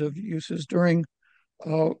kinds of uses during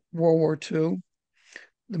World War II.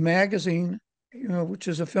 The magazine, which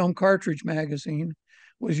is a film cartridge magazine,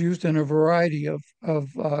 was used in a variety of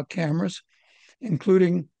cameras,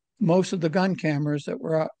 including most of the gun cameras that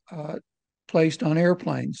were placed on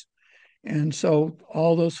airplanes. And so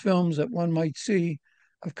all those films that one might see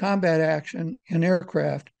of combat action in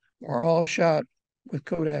aircraft were all shot with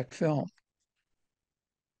Kodak film.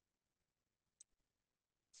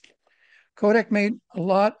 Kodak made a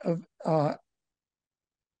lot of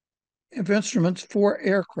instruments for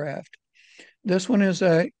aircraft. This one is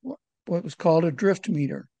what was called a drift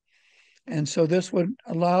meter. And so this would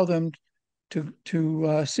allow them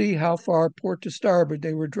to see how far port to starboard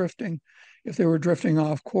they were drifting, if they were drifting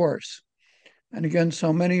off course. And again,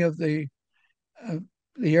 so many of the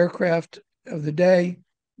aircraft of the day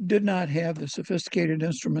did not have the sophisticated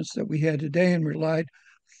instruments that we had today and relied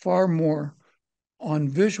far more on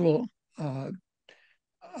visual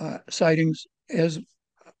sightings, as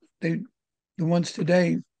the ones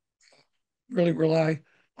today really rely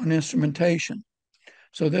on instrumentation.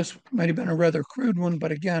 So this might have been a rather crude one,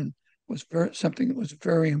 but again, was something that was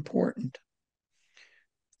very important.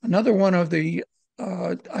 Another one of the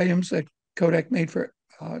items that Kodak made for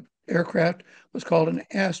aircraft was called an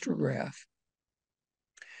astrograph.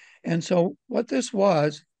 And so what this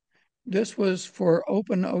was for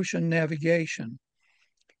open ocean navigation.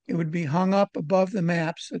 It would be hung up above the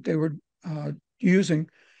maps that they were using,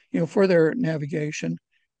 for their navigation.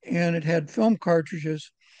 And it had film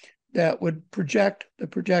cartridges that would project the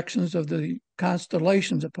projections of the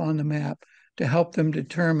constellations upon the map to help them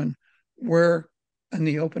determine where in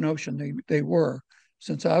the open ocean they were,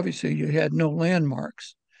 since obviously you had no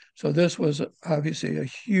landmarks. So this was obviously a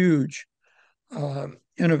huge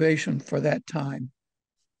innovation for that time.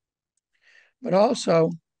 But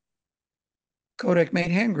also, Kodak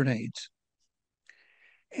made hand grenades.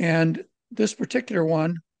 And this particular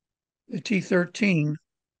one, the T-13,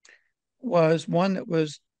 was one that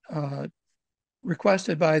was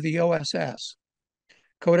requested by the OSS.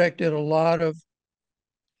 Kodak did a lot of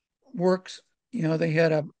works. You know, they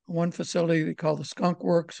had one facility they called the Skunk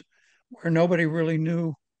Works, where nobody really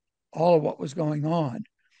knew all of what was going on.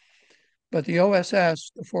 But the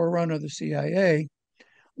OSS, the forerunner of the CIA,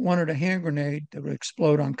 wanted a hand grenade that would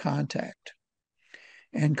explode on contact.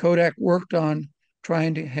 And Kodak worked on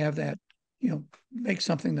trying to have that, make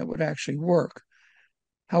something that would actually work.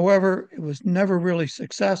 However, it was never really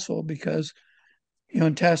successful because,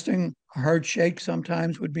 in testing, a hard shake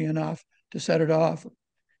sometimes would be enough to set it off.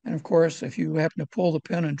 And of course, if you happen to pull the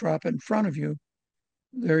pin and drop it in front of you,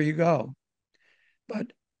 there you go. But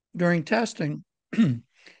during testing, it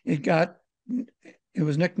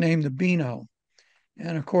was nicknamed the Beano.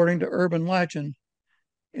 And according to urban legend,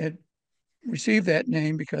 it received that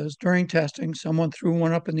name because during testing, someone threw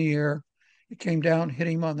one up in the air. It came down, hit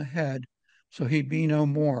him on the head, so he'd be no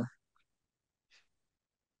more.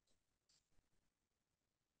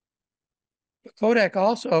 But Kodak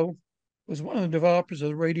also was one of the developers of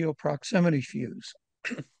the radio proximity fuse.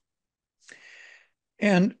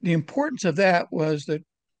 And the importance of that was that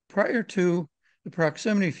prior to the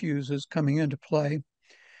proximity fuses coming into play,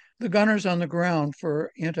 the gunners on the ground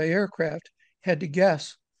for anti-aircraft had to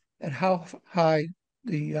guess at how high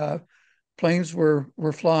the planes were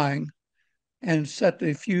flying and set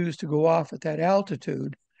the fuse to go off at that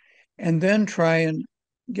altitude, and then try and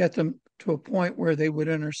get them to a point where they would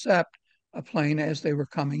intercept a plane as they were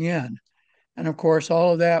coming in. And of course,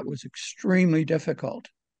 all of that was extremely difficult.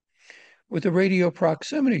 With the radio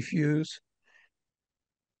proximity fuse,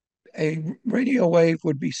 a radio wave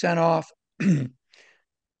would be sent off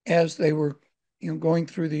as they were going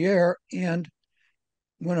through the air, and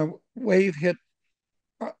when a wave hit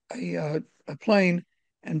a plane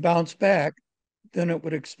and bounced back, then it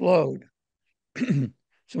would explode. So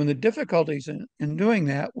one of the difficulties in doing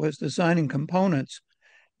that was designing components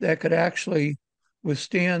that could actually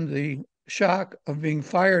withstand the shock of being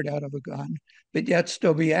fired out of a gun, but yet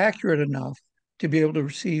still be accurate enough to be able to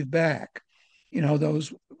receive back,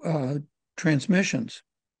 those transmissions.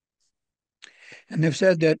 And they've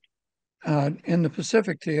said that in the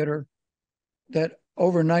Pacific theater, that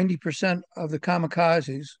over 90% of the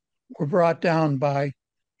kamikazes were brought down by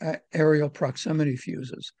aerial proximity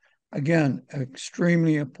fuses. Again,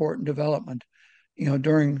 extremely important development,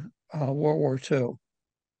 during World War II.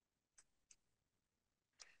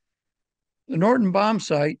 The Norden bomb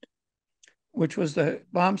sight, which was the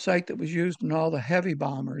bomb sight that was used in all the heavy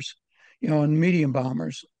bombers, and medium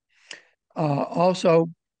bombers. Also,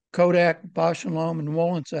 Kodak, Bosch and Lomb, and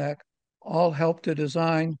Wollensak all helped to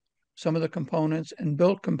design some of the components and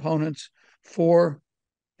built components for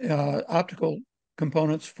optical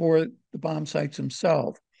components for the bomb sights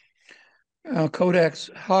themselves. Kodak's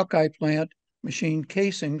Hawkeye plant machined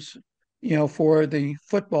casings, for the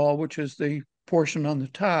football, which is the portion on the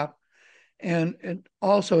top. And it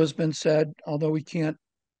also has been said, although we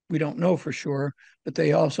don't know for sure, but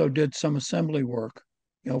they also did some assembly work,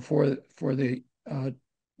 for the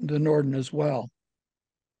Norden as well.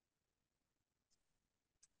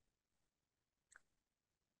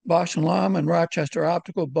 Bosch and Lomb and Rochester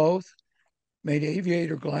Optical both made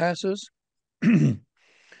aviator glasses.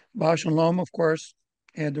 Bosch and Lomb, of course,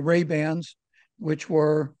 had the Ray-Bans, which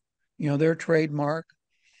were, their trademark.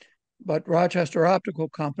 But Rochester Optical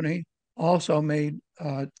Company also made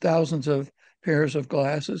thousands of pairs of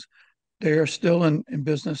glasses. They are still in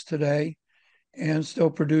business today and still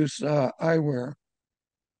produce eyewear.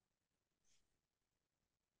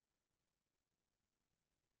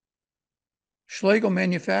 Schlegel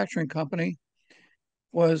Manufacturing Company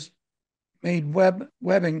made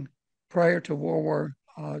webbing prior to World War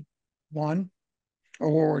I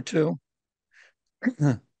or World War II.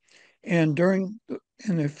 And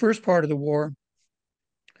in the first part of the war,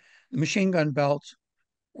 the machine gun belts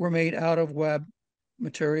were made out of web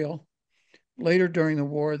material. Later during the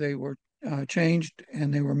war, they were changed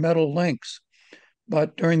and they were metal links.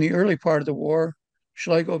 But during the early part of the war,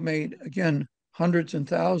 Schlegel made, again, hundreds and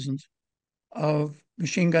thousands of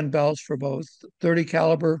machine gun belts for both 30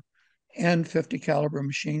 caliber and 50 caliber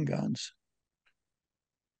machine guns.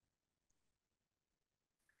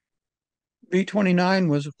 B-29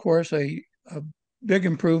 was, of course, a big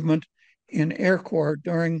improvement in Air Corps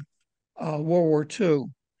during World War II.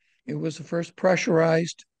 It was the first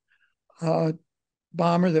pressurized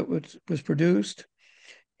bomber that was produced,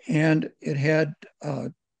 and it had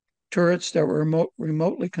turrets that were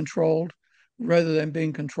remotely controlled rather than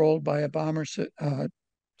being controlled by a bomber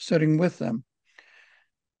sitting with them.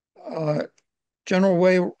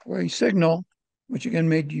 General Way Signal, which again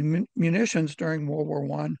made munitions during World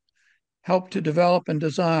War I, helped to develop and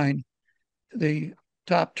design the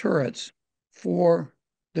top turrets for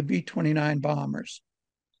the B-29 bombers.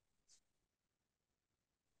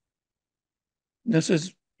 This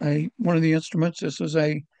is one of the instruments. This is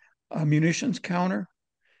a munitions counter,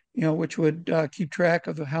 which would keep track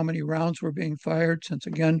of how many rounds were being fired, since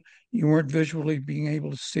again, you weren't visually being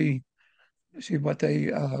able to see what they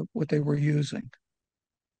were using.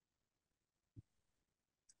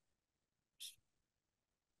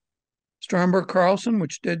 Stromberg Carlson,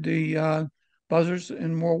 which did the buzzers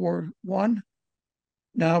in World War I,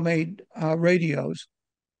 now made radios.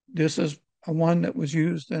 This is one that was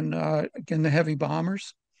used in, again, the heavy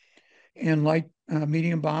bombers and light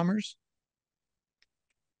medium bombers.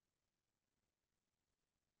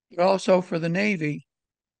 But also for the Navy,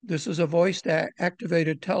 this is a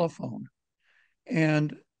voice-activated telephone.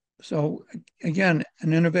 And so, again,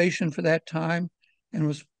 an innovation for that time, and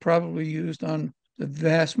was probably used on the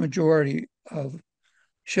vast majority of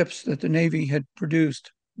ships that the Navy had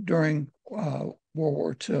produced during World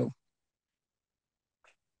War II.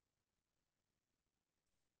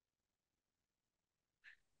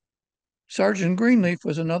 Sergeant Greenleaf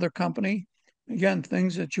was another company. Again,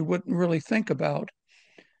 things that you wouldn't really think about.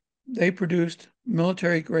 They produced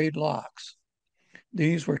military-grade locks.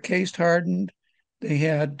 These were case hardened. They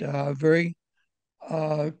had very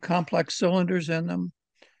complex cylinders in them,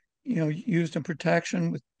 used in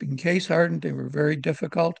protection. With being case hardened, they were very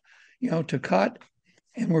difficult, to cut,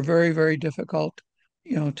 and were very, very difficult,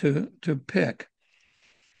 to pick.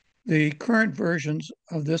 The current versions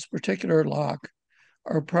of this particular lock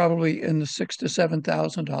are probably in the $6,000 to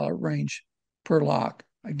 $7,000 range per lock.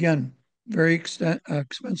 Again, very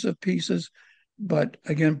expensive pieces, but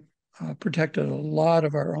again, protected a lot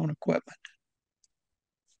of our own equipment.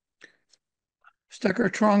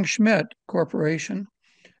 Stecker-Trong-Schmidt Corporation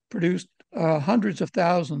produced hundreds of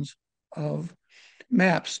thousands of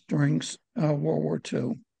maps during World War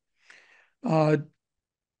II.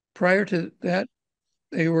 Prior to that,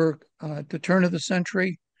 they were, at the turn of the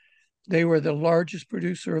century, they were the largest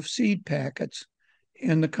producer of seed packets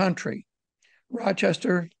in the country.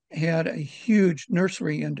 Rochester had a huge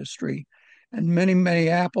nursery industry, and many, many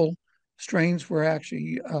apple strains were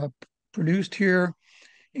actually produced here,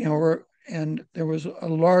 and there was a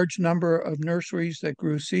large number of nurseries that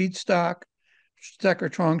grew seed stock.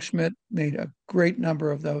 Stecker-Trong-Schmidt made a great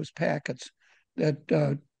number of those packets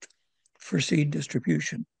that for seed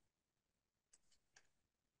distribution.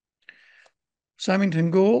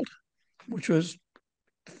 Symington Gould, which was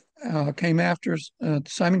came after the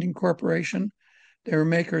Symington Corporation. They were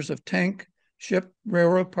makers of tank, ship,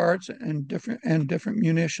 railroad parts, and different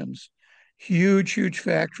munitions. Huge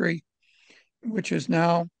factory, which is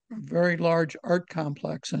now a very large art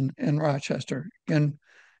complex in Rochester. Again,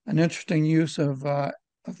 an interesting use of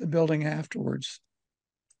the building afterwards.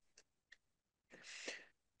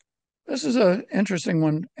 This is an interesting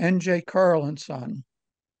one, N.J. Carl and Son.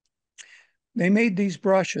 They made these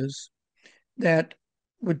brushes that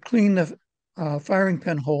would clean the firing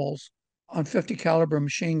pin holes on 50 caliber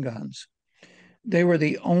machine guns. They were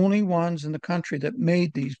the only ones in the country that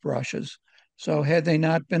made these brushes. So had they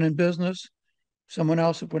not been in business, someone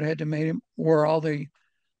else would have had to make them, or all the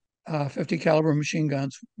 50 caliber machine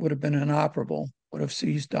guns would have been inoperable, would have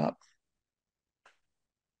seized up.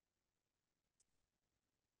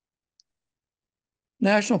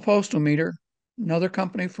 National Postal Meter, another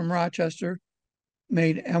company from Rochester,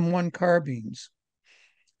 made M1 carbines.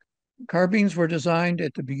 Carbines were designed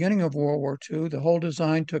at the beginning of World War II. The whole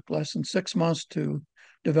design took less than 6 months to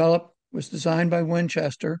develop, was designed by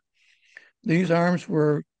Winchester. These arms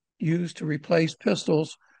were used to replace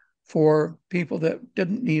pistols for people that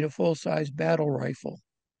didn't need a full-size battle rifle.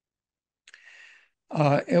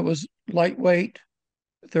 It was lightweight,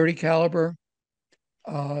 30 caliber.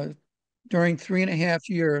 During 3.5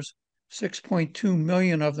 years, 6.2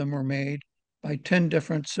 million of them were made by 10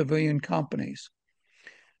 different civilian companies.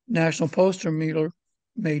 National Postal Meter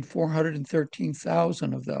made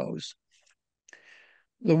 413,000 of those.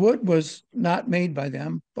 The wood was not made by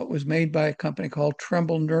them, but was made by a company called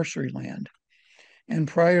Trimble Nurseryland. And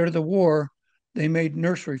prior to the war, they made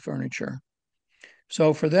nursery furniture.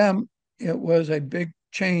 So for them, it was a big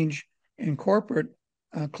change in corporate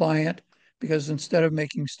client, because instead of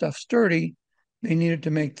making stuff sturdy, they needed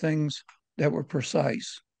to make things that were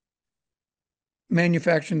precise.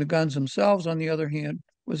 Manufacturing the guns themselves, on the other hand,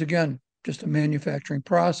 was again just a manufacturing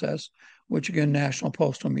process, which again National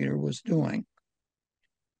Postal Meter was doing.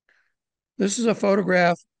 This is a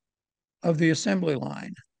photograph of the assembly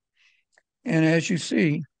line. And as you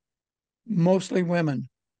see, mostly women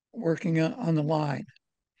working on the line.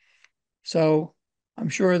 So I'm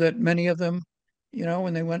sure that many of them,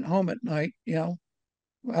 when they went home at night,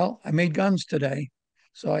 well, I made guns today.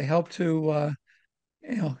 So I helped to,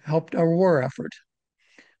 helped our war effort.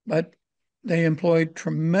 But they employed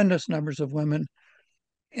tremendous numbers of women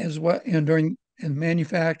as well, during in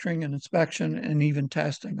manufacturing and inspection and even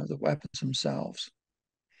testing of the weapons themselves.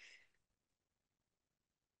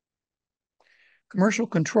 Commercial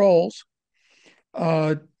controls,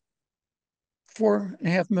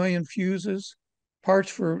 4.5 million fuses, parts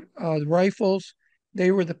for the rifles.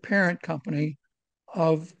 They were the parent company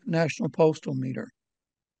of National Postal Meter.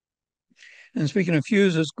 And speaking of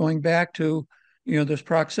fuses, going back to those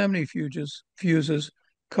proximity fuses,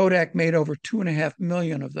 Kodak made over 2.5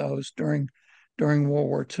 million of those during World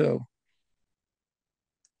War II.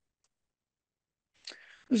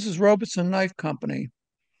 This is Robeson Knife Company,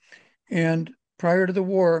 and prior to the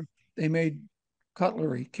war, they made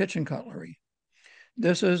cutlery, kitchen cutlery.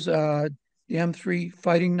 This is the M3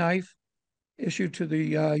 fighting knife issued to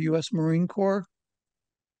the U.S. Marine Corps.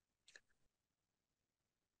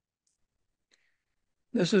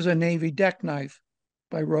 This is a Navy deck knife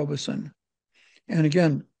by Robeson. And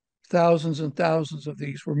again, thousands and thousands of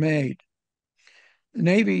these were made. The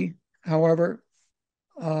Navy, however,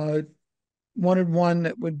 wanted one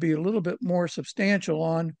that would be a little bit more substantial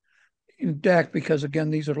on deck because, again,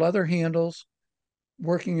 these are leather handles.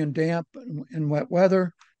 Working in damp and wet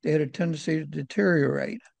weather, they had a tendency to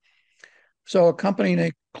deteriorate. So a company,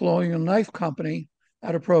 a Colonial Knife Company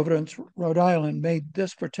out of Providence, Rhode Island, made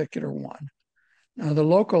this particular one. Now, the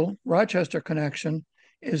local Rochester connection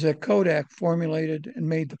is that Kodak formulated and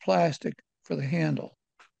made the plastic for the handle.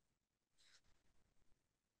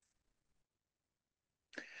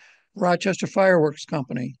 Rochester Fireworks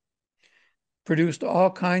Company produced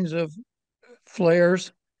all kinds of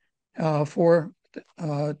flares for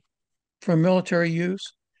military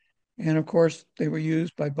use. And of course, they were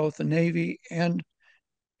used by both the Navy and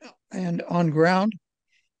on ground.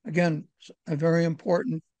 Again, a very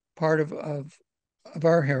important part of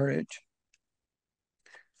our heritage.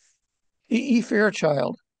 E.E.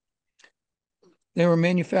 Fairchild. They were a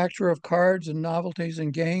manufacturer of cards and novelties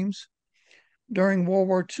and games. During World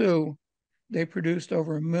War II, they produced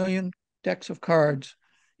over 1 million decks of cards,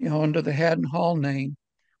 under the Haddon Hall name,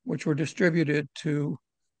 which were distributed to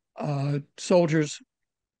soldiers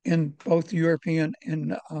in both European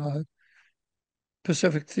and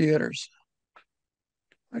Pacific theaters.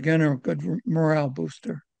 Again, a good morale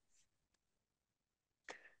booster.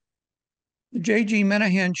 The J.G.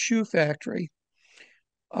 Menahan Shoe Factory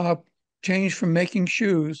changed from making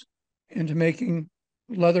shoes into making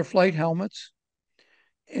leather flight helmets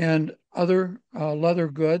and other leather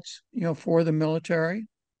goods, for the military.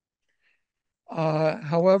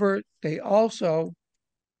 However, they also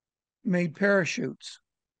made parachutes,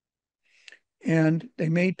 and they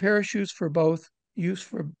made parachutes for both use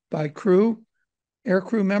by air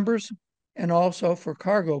crew members, and also for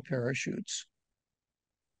cargo parachutes.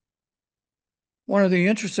 One of the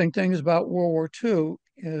interesting things about World War II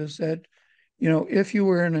is that, if you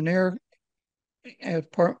were in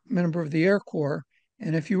member of the Air Corps,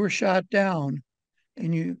 and if you were shot down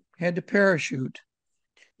and you had to parachute,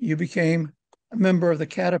 you became a member of the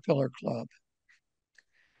Caterpillar Club.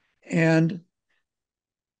 And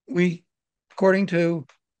according to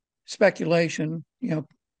speculation,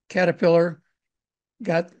 Caterpillar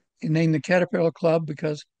got named the Caterpillar Club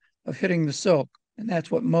because of hitting the silk. And that's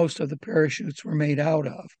what most of the parachutes were made out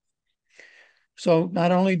of. So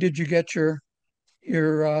not only did you get your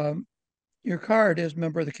card as a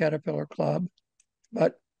member of the Caterpillar Club,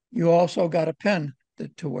 but you also got a pen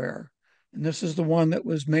to wear. And this is the one that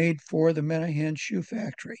was made for the Menahan Shoe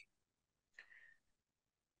Factory.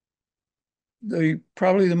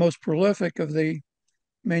 Probably the most prolific of the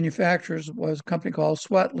manufacturers was a company called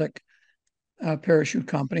Sweatlick Parachute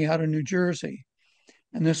Company out of New Jersey.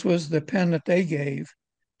 And this was the pen that they gave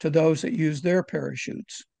to those that used their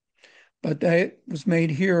parachutes. But that was made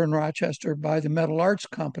here in Rochester by the Metal Arts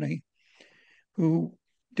Company, who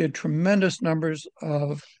did tremendous numbers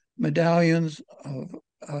of medallions, of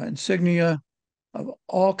insignia, of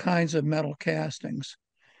all kinds of metal castings.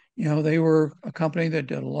 They were a company that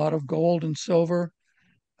did a lot of gold and silver.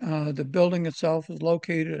 The building itself is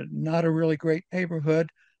located in not a really great neighborhood.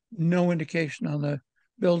 No indication on the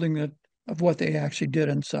building of what they actually did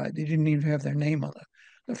inside. They didn't even have their name on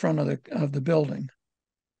the front of the building.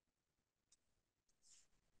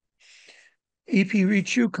 EP Reed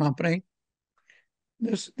Shoe Company.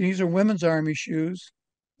 These are women's army shoes,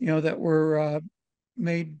 that were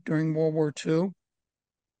made during World War II.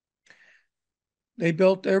 They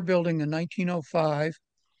built their building in 1905,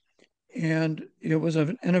 and it was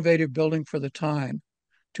an innovative building for the time.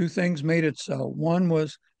 Two things made it so. One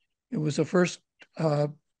was it was the first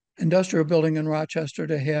industrial building in Rochester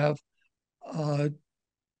to have a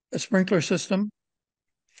sprinkler system,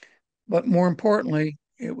 but more importantly,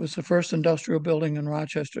 it was the first industrial building in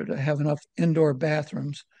Rochester to have enough indoor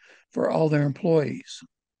bathrooms for all their employees.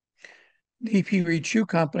 The EP Reed Shoe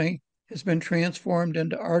Company has been transformed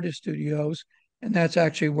into artist studios, and that's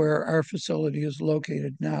actually where our facility is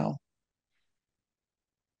located now.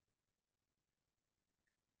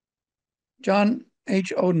 John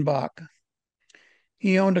H. Odenbach.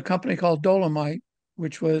 He owned a company called Dolomite,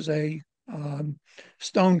 which was a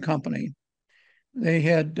stone company. They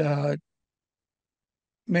had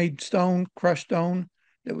made stone, crushed stone,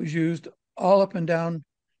 that was used all up and down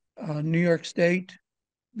New York State,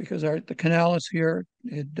 because the canal is here.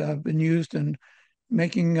 It had been used in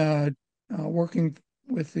making, working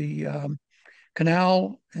with the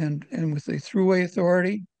canal and with the Thruway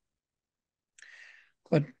Authority.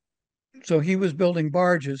 But so he was building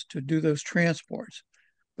barges to do those transports.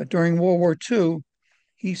 But during World War II,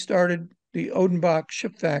 he started the Odenbach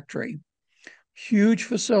Ship Factory, huge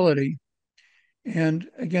facility. And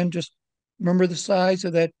again, just remember the size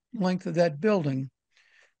of that length of that building,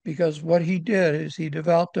 because what he did is he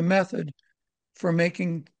developed a method for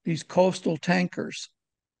making these coastal tankers.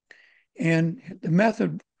 And the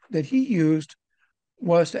method that he used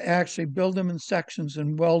was to actually build them in sections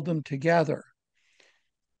and weld them together.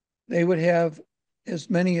 They would have as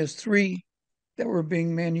many as 3 that were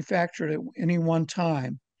being manufactured at any one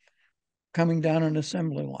time, coming down an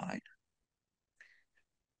assembly line.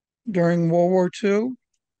 During World War II,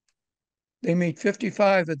 they made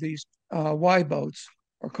 55 of these Y boats,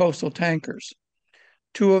 or coastal tankers.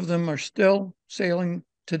 2 of them are still sailing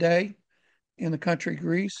today in the country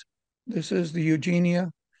Greece. This is the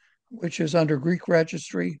Eugenia, which is under Greek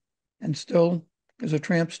registry and still is a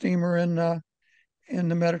tramp steamer in the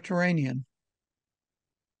Mediterranean.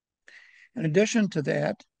 In addition to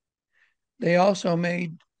that, they also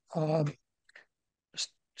made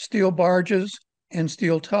steel barges and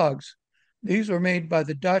steel tugs. These were made by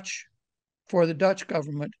the Dutch for the Dutch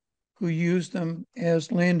government, who used them as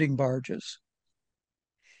landing barges.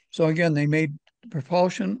 So again, they made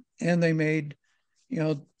propulsion and they made,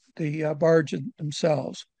 the barge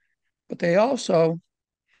themselves. But they also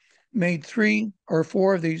made 3 or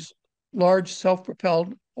 4 of these large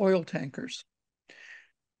self-propelled oil tankers.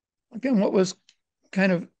 Again, what was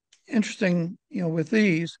kind of interesting, with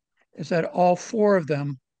these is that all 4 of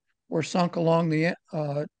them were sunk along the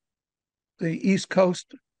East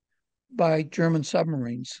Coast by German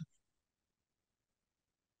submarines.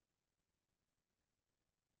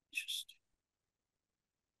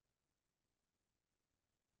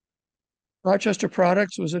 Rochester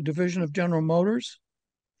Products was a division of General Motors.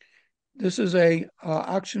 This is a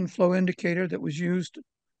oxygen flow indicator that was used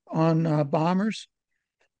on bombers.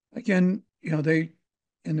 Again, in the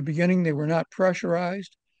beginning, they were not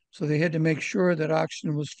pressurized, so they had to make sure that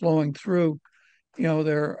oxygen was flowing through,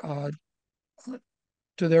 to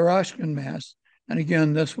their oxygen mask. And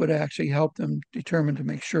again, this would actually help them determine to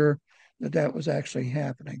make sure that that was actually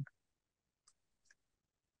happening.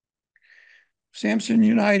 Samson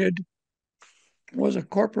United was a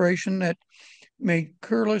corporation that made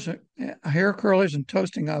curlers, hair curlers and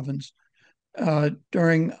toasting ovens prior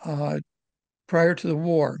to the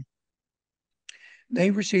war.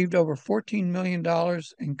 They received over $14 million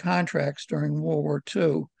in contracts during World War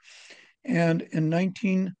II. And in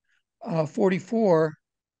 1944,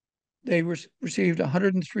 they received a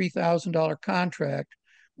 $103,000 contract,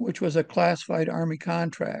 which was a classified Army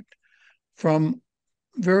contract. From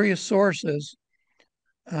various sources,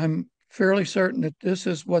 I'm fairly certain that this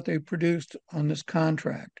is what they produced on this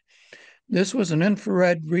contract. This was an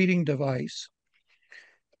infrared reading device,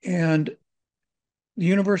 and the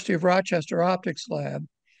University of Rochester Optics Lab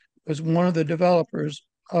was one of the developers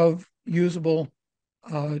of usable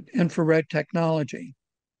infrared technology.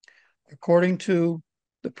 According to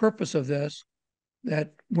the purpose of this,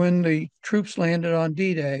 that when the troops landed on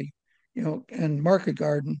D-Day, and Market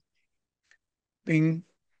Garden, being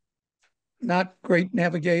not great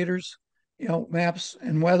navigators, maps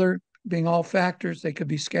and weather being all factors, they could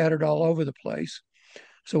be scattered all over the place.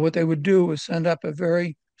 So what they would do is send up a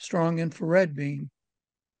very strong infrared beam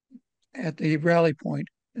at the rally point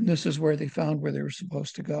and this is where they found where they were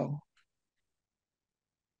supposed to go.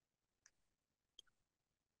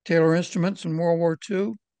 Taylor Instruments in World War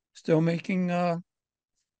II, still making their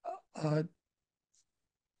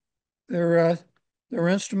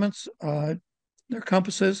instruments, their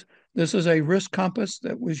compasses. This is a wrist compass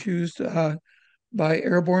that was used by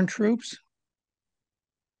airborne troops.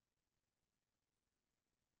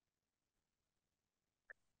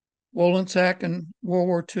 Wollensack in World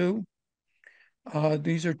War II.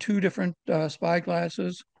 These are two different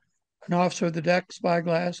spyglasses, an officer of the deck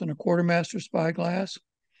spyglass and a quartermaster spyglass.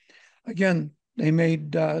 Again, they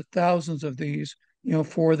made thousands of these,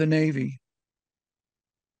 for the Navy.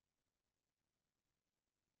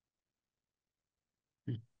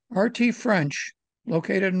 R.T. French,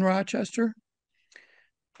 located in Rochester.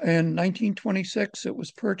 In 1926, it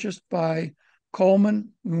was purchased by Coleman,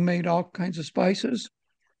 who made all kinds of spices.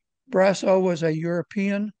 Brasso was a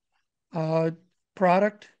European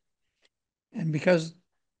product, and because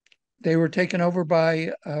they were taken over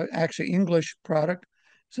by actually English product,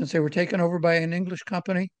 since they were taken over by an English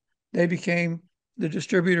company, they became the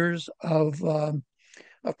distributors of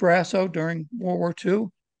Brasso during World War II,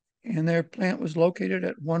 and their plant was located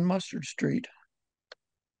at 1 Mustard Street.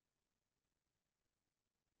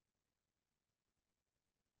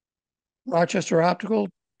 Rochester Optical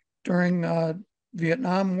during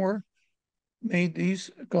Vietnam War made these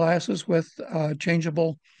glasses with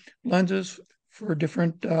changeable lenses for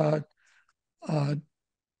different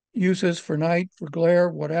uses, for night, for glare,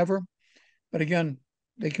 whatever. But again,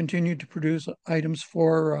 they continued to produce items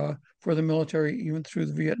for the military even through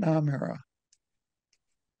the Vietnam era.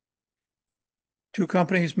 2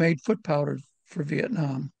 companies made foot powder for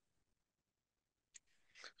Vietnam.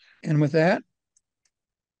 And with that,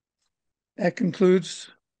 that concludes,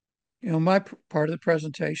 my part of the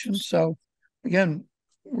presentation. So again,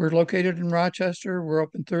 we're located in Rochester. We're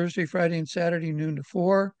open Thursday, Friday, and Saturday, noon to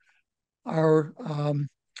 4. Our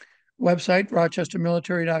website,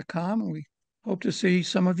 rochestermilitary.com, and we hope to see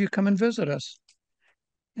some of you come and visit us.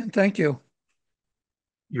 And thank you.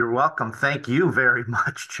 You're welcome. Thank you very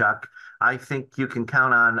much, Chuck. I think you can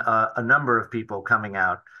count on a number of people coming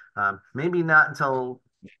out. Maybe not until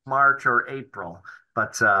March or April,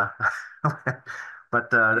 but I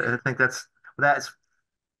think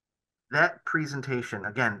that presentation,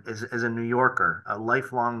 again, as a New Yorker, a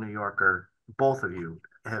lifelong New Yorker, both of you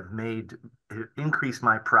have increased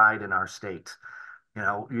my pride in our state.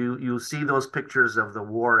 You see those pictures of the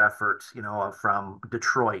war efforts, from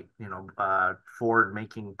Detroit, Ford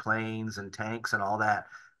making planes and tanks and all that.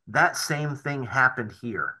 That same thing happened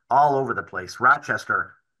here, all over the place.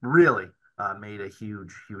 Rochester really made a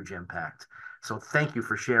huge, huge impact. So thank you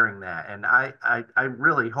for sharing that. And I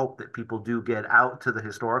really hope that people do get out to the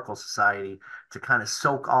Historical Society to kind of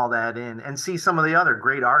soak all that in and see some of the other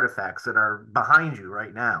great artifacts that are behind you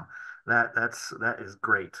right now. That is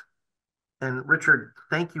great. And Richard,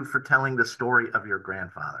 thank you for telling the story of your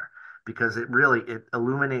grandfather, because it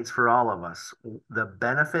illuminates for all of us the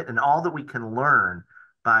benefit and all that we can learn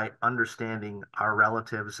by understanding our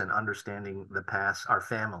relatives and understanding the past, our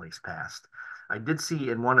family's past. I did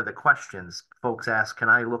see in one of the questions, folks asked, can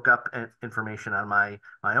I look up information on my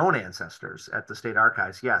own ancestors at the State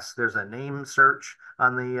Archives? Yes, there's a name search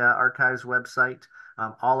on the Archives website.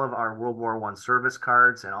 All of our World War I service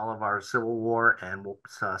cards and all of our Civil War and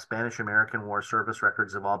Spanish-American War service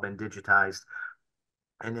records have all been digitized.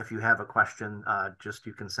 And if you have a question,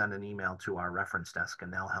 you can send an email to our reference desk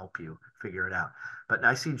and they'll help you figure it out. But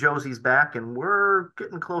I see Josie's back and we're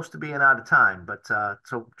getting close to being out of time. But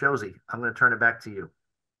so Josie, I'm going to turn it back to you.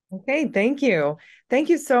 Okay, thank you. Thank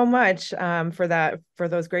you so much for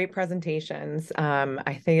those great presentations.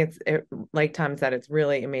 I think like Tom said, it's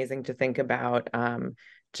really amazing to think about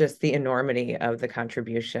just the enormity of the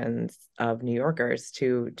contributions of New Yorkers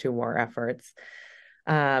to war efforts.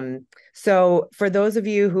 So for those of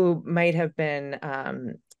you who might have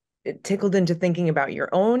been tickled into thinking about your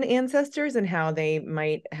own ancestors and how they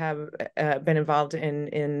might have been involved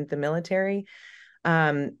in the military,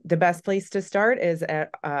 the best place to start is at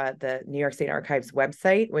the New York State Archives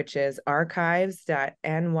website, which is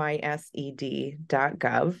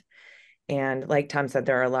archives.nysed.gov. And like Tom said,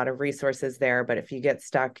 there are a lot of resources there, but if you get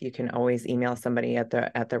stuck, you can always email somebody at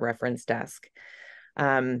the reference desk.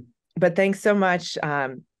 But thanks so much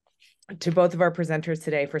to both of our presenters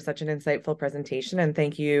today for such an insightful presentation. And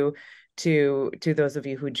thank you to those of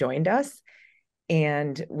you who joined us.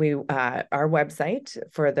 And our website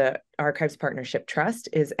for the Archives Partnership Trust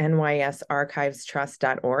is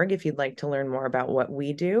nysarchivestrust.org if you'd like to learn more about what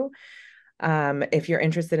we do. If you're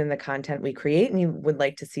interested in the content we create and you would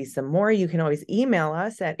like to see some more, you can always email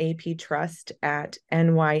us at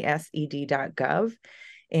aptrust@nysed.gov,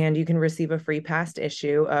 and you can receive a free past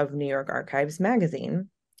issue of New York Archives magazine.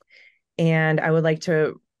 And I would like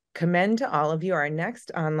to commend to all of you our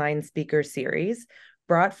next online speaker series,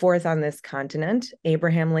 brought forth on this continent,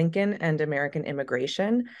 Abraham Lincoln and American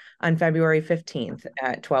Immigration, on February 15th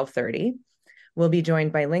at 12:30. We'll be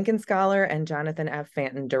joined by Lincoln Scholar and Jonathan F.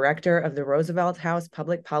 Fanton, Director of the Roosevelt House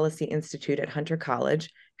Public Policy Institute at Hunter College,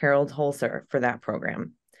 Harold Holzer, for that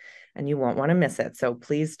program. And you won't want to miss it. So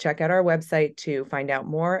please check out our website to find out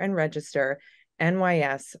more and register,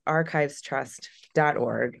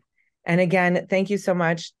 nysarchivestrust.org. And again, thank you so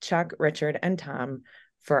much, Chuck, Richard, and Tom,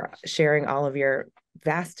 for sharing all of your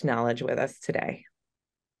vast knowledge with us today.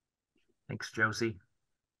 Thanks, Josie.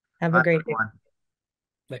 Have a great day. Everyone.